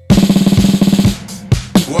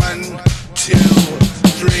 1, 2,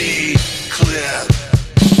 3, clear.